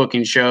you're like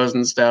booking shows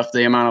and stuff,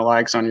 the amount of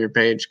likes on your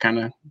page kind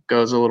of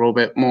goes a little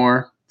bit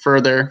more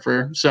further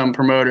for some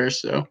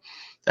promoters. So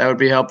that would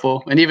be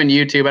helpful. And even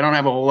YouTube, I don't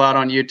have a whole lot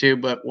on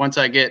YouTube, but once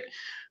I get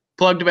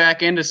plugged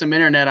back into some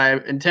internet, I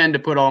intend to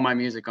put all my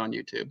music on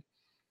YouTube.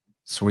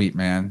 Sweet,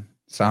 man.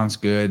 Sounds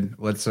good.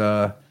 Let's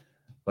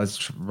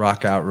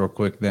rock out real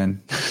quick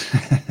then.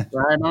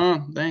 Right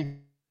on. Thanks.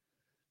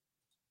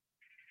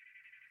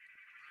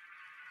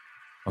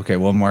 Okay,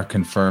 one more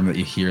confirm that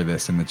you hear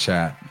this in the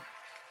chat.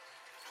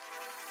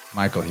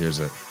 Michael hears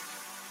it.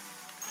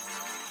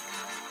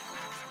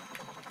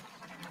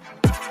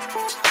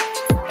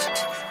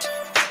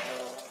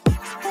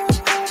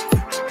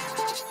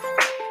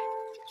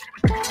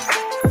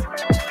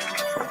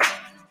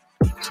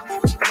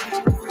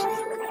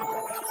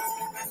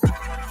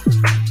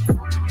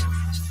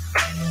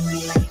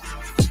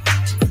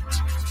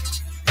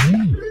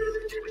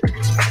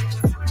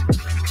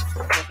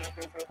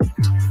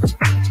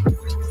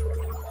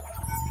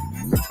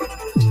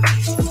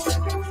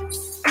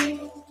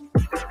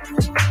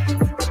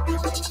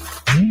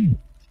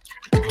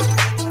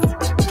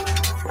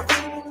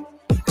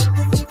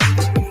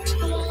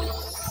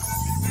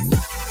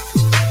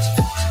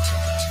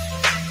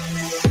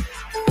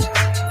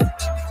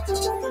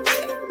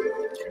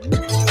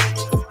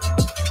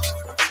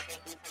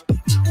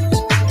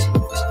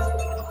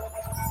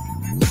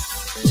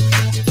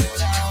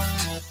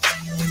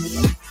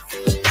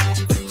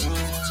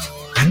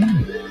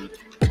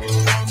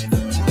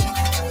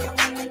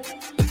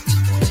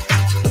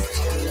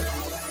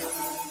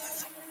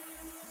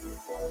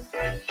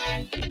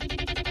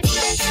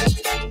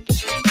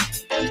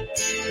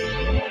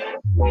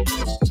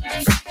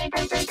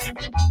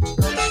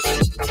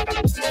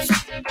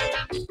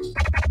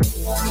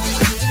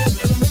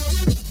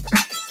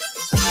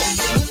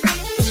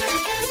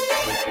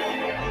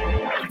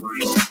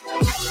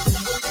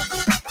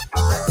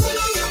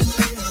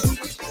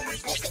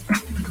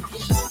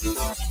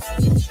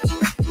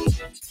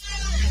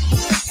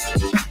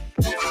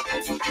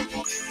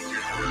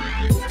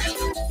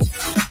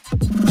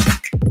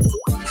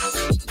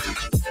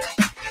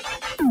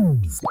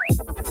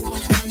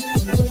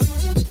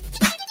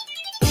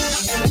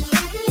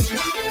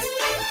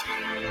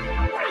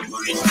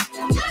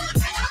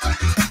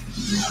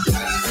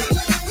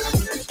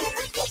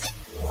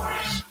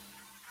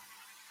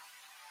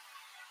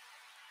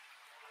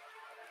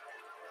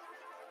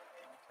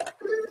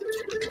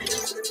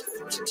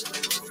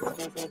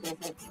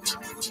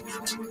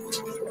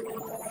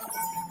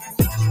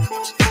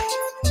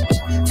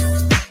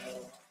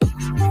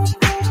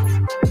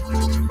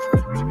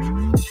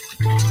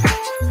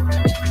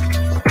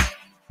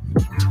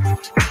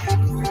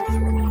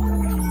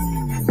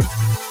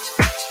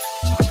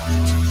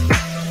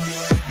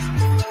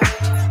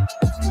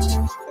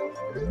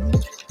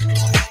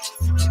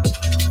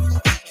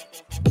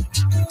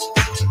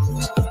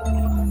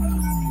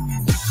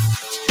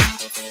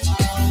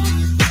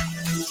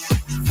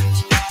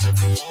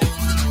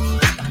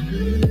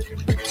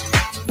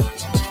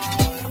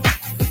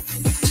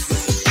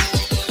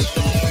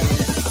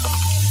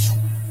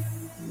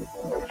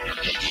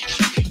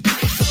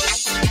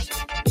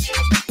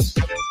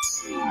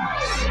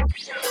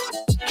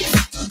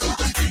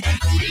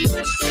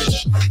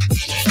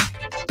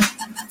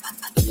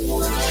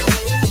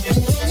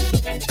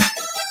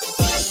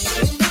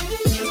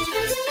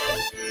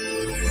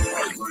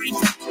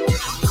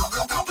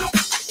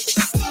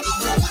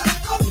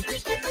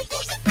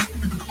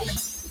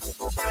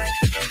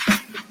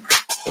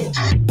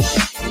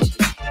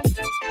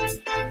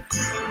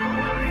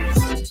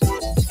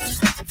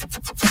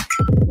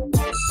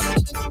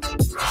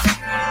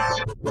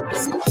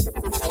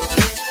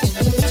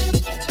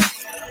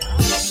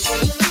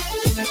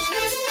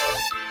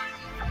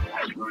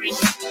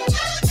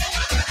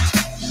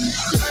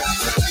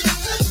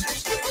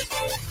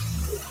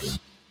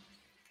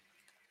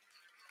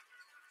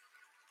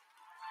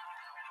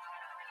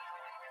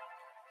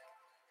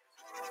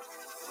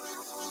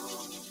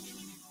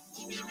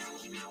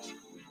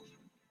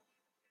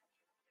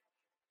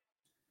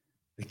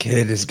 The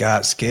kid has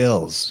got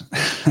skills.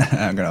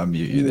 I'm gonna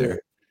unmute you there.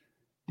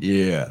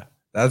 Yeah,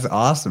 that's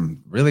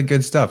awesome. Really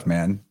good stuff,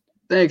 man.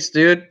 Thanks,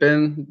 dude.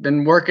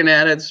 Been working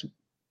at it. It's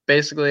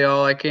basically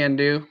all I can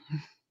do.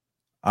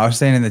 I was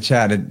saying in the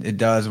chat, it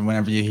does.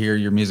 Whenever you hear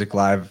your music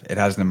live, it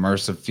has an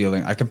immersive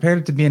feeling. I compared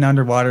it to being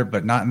underwater,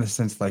 but not in the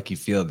sense like you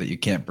feel that you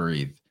can't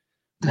breathe.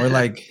 More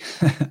like,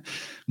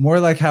 more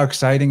like how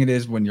exciting it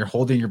is when you're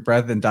holding your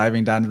breath and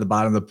diving down to the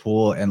bottom of the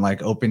pool and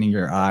like opening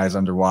your eyes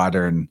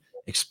underwater and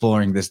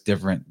exploring this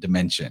different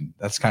dimension.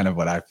 That's kind of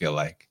what I feel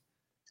like.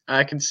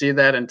 I can see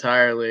that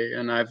entirely,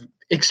 and I've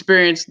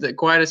experienced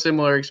quite a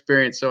similar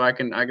experience, so I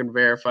can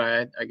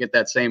verify I get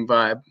that same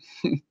vibe.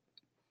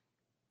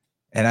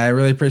 And I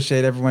really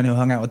appreciate everyone who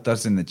hung out with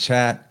us in the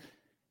chat.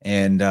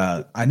 And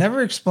I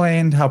never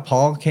explained how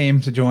Paul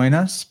came to join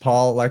us.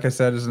 Paul, like I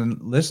said, is a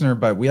listener,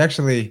 but we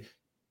actually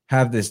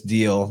have this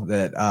deal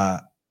that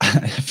I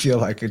feel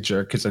like a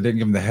jerk because I didn't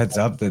give him the heads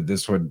up that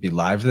this would be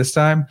live this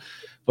time.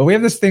 But we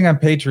have this thing on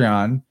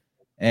Patreon,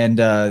 and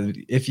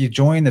if you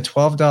join the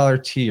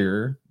 $12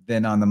 tier,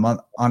 then on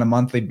a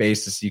monthly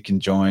basis, you can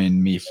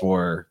join me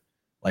for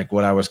like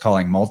what I was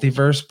calling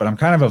multiverse. But I'm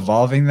kind of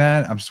evolving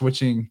that. I'm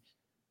switching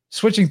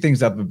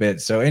things up a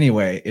bit. So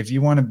anyway, if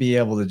you want to be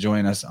able to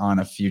join us on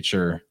a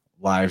future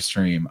live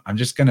stream, I'm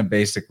just going to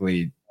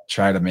basically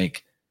try to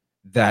make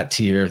that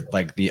tier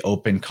like the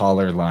open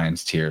caller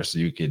lines tier so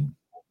you could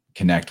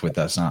connect with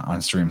us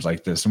on streams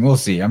like this. And we'll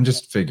see. I'm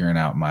just figuring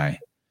out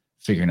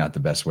the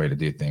best way to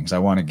do things. I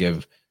want to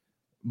give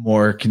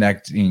more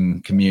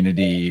connecting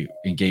community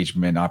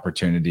engagement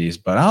opportunities,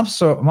 but I'm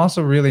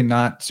also really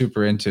not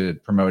super into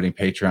promoting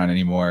Patreon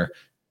anymore.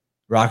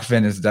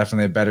 Rokfin is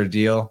definitely a better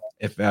deal.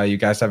 If you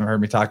guys haven't heard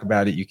me talk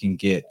about it, you can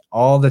get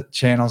all the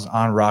channels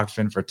on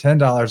Rokfin for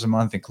 $10 a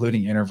month,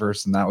 including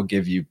Interverse, and that will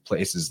give you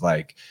places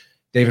like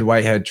David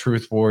Whitehead,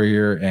 Truth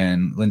Warrior,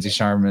 and Lindsay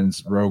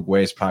Sharman's Rogue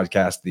Ways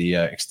podcast, the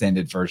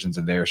extended versions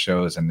of their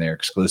shows and their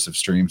exclusive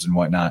streams and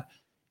whatnot,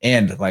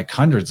 and like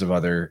hundreds of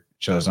other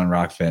shows on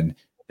Rokfin.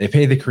 They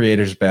pay the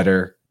creators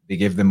better. They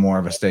give them more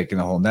of a stake in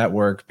the whole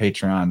network.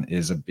 Patreon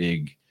is a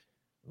big,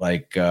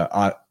 like,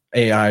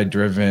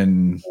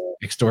 AI-driven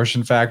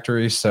extortion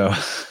factory. So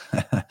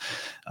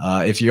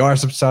if you are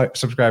subscribed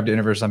to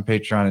Interverse on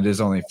Patreon, it is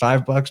only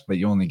 $5, but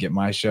you only get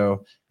my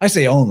show. I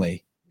say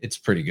only. It's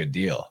a pretty good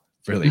deal.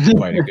 Really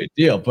quite a good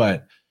deal.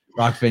 But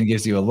Rokfin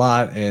gives you a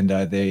lot, and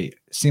they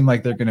seem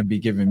like they're going to be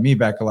giving me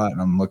back a lot,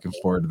 and I'm looking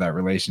forward to that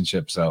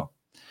relationship. So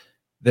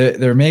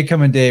there may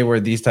come a day where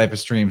these type of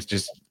streams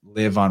just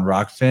live on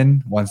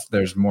Rokfin once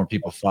there's more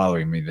people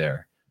following me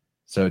there.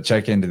 So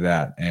check into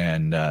that.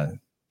 And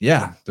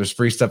yeah, there's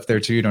free stuff there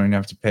too. You don't even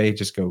have to pay.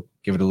 Just go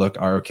give it a look,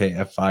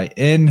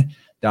 rokfin.com.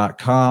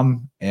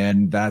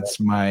 And that's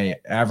my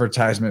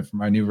advertisement for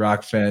my new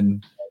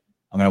Rokfin.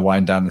 I'm going to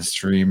wind down the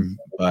stream.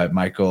 But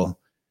Michael,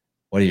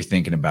 what are you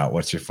thinking about?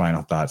 What's your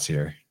final thoughts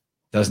here?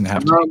 Doesn't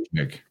have to be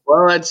quick.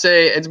 Well, I'd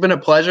say it's been a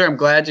pleasure. I'm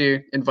glad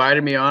you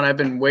invited me on. I've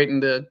been waiting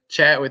to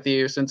chat with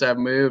you since I've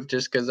moved,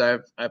 just because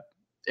I've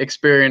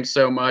experienced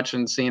so much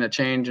and seen a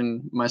change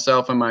in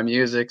myself and my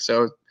music.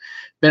 So it's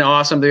been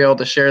awesome to be able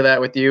to share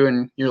that with you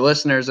and your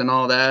listeners and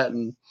all that.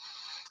 And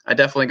I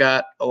definitely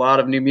got a lot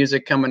of new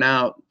music coming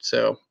out.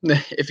 So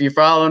if you're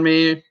following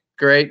me,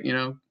 great. You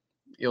know,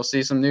 you'll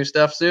see some new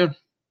stuff soon.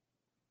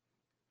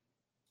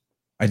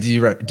 I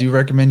do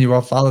recommend you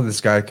all follow this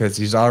guy because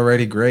he's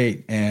already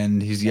great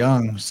and he's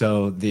young.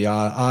 So the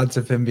odds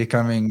of him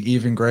becoming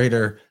even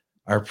greater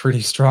are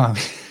pretty strong.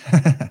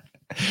 I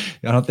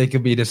don't think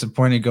it'll be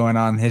disappointed going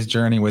on his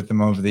journey with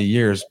him over the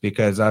years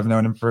because I've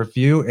known him for a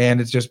few and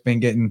it's just been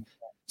getting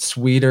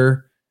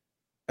sweeter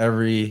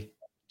every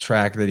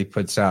track that he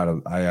puts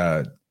out.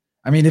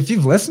 I mean, if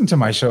you've listened to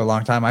my show a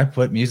long time, I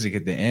put music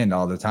at the end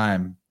all the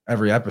time.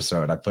 Every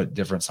episode, I put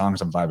different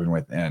songs I'm vibing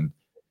with, and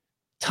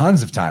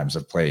tons of times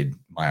I've played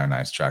My Own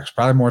Ice tracks,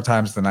 probably more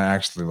times than I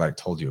actually like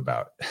told you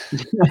about.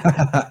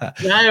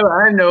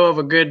 I know of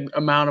a good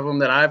amount of them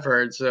that I've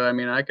heard. So, I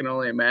mean, I can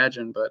only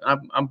imagine, but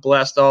I'm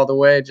blessed all the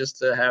way just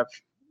to have,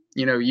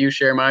 you know, you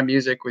share my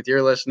music with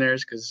your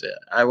listeners because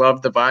I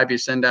love the vibe you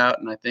send out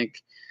and I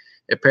think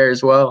it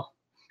pairs well.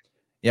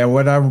 Yeah.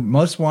 What I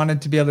most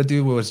wanted to be able to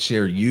do was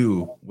share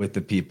you with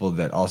the people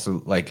that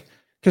also like,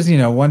 because, you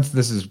know, once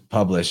this is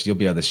published, you'll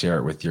be able to share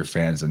it with your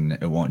fans and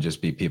it won't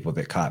just be people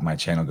that caught my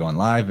channel going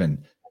live.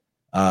 And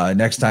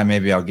next time,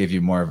 maybe I'll give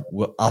you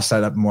I'll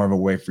set up more of a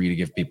way for you to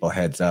give people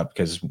heads up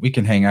because we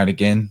can hang out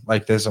again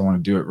like this. I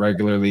want to do it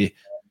regularly.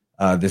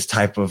 This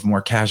type of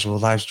more casual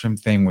live stream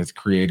thing with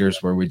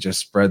creators where we just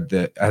spread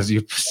as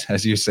you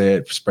say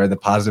it, spread the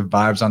positive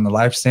vibes on the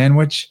life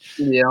sandwich.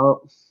 Yeah.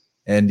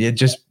 And it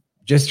just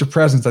your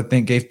presence, I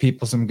think, gave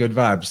people some good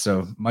vibes.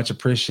 So much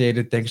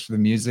appreciated. Thanks for the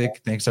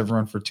music. Thanks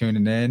everyone for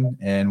tuning in,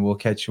 and we'll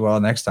catch you all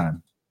next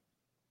time.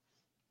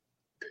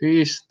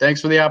 Peace.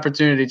 Thanks for the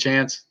opportunity,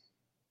 Chance.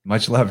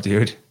 Much love,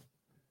 dude.